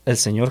el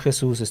Señor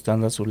Jesús,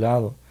 estando a su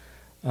lado,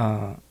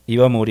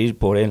 iba a morir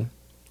por él.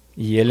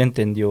 Y él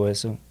entendió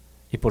eso.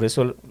 Y por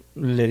eso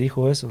le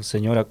dijo eso: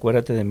 Señor,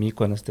 acuérdate de mí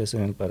cuando estés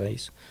en el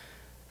paraíso.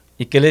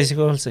 ¿Y qué le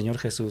dijo el Señor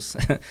Jesús?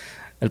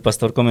 El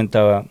pastor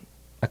comentaba,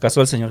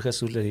 ¿acaso el Señor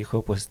Jesús le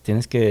dijo, pues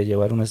tienes que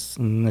llevar un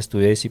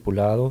estudio de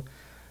discipulado,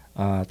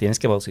 tienes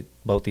que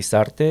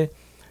bautizarte,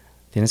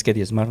 tienes que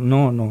diezmar?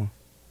 No.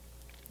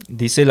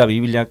 Dice la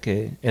Biblia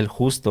que el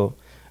justo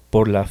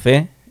por la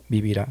fe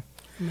vivirá.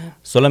 No.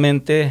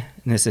 Solamente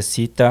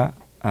necesita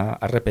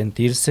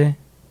arrepentirse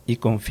y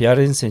confiar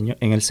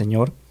en el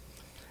Señor,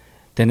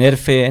 tener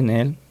fe en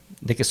Él,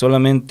 de que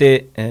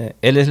solamente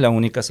Él es la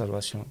única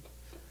salvación.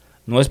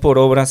 No es por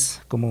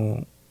obras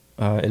como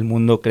el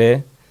mundo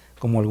cree,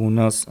 como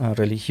algunas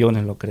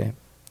religiones lo creen.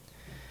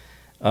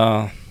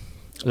 La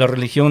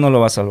religión no lo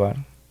va a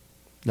salvar.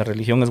 La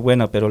religión es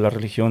buena, pero la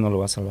religión no lo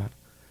va a salvar.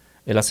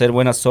 El hacer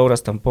buenas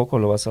obras tampoco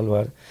lo va a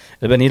salvar.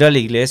 El venir a la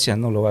iglesia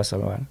no lo va a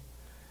salvar.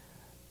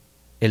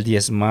 El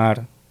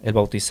diezmar, el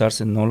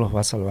bautizarse no los va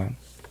a salvar.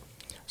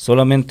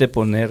 Solamente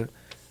poner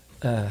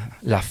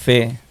la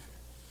fe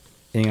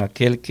en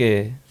aquel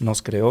que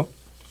nos creó,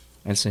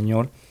 el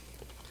Señor,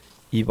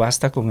 y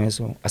basta con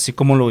eso. Así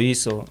como lo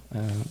hizo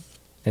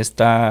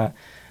esta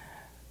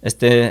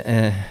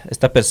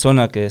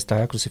persona que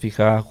está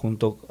crucificada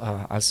junto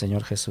al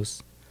Señor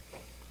Jesús.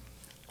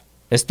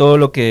 Es todo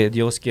lo que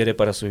Dios quiere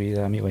para su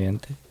vida, amigo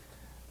oyente.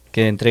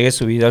 Que entregue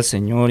su vida al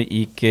Señor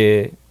y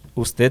que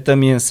usted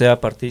también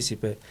sea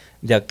partícipe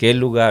de aquel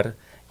lugar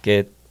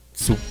que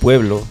su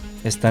pueblo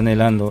está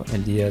anhelando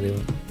el día de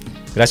hoy.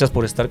 Gracias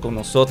por estar con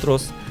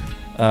nosotros.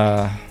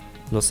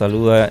 Los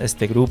saluda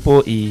este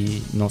grupo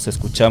y nos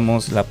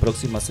escuchamos la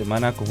próxima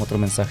semana con otro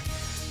mensaje.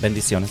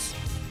 Bendiciones.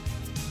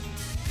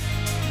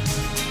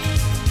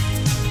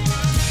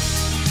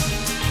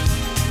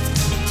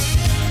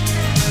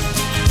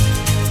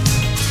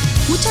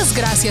 Muchas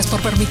gracias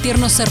por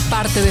permitirnos ser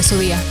parte de su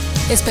día.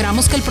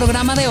 Esperamos que el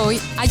programa de hoy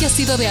haya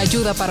sido de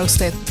ayuda para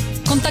usted.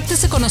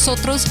 Contáctese con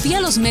nosotros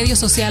vía los medios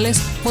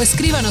sociales o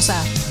escríbanos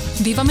a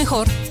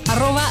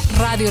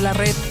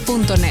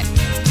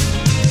vivamejor@radiolared.net.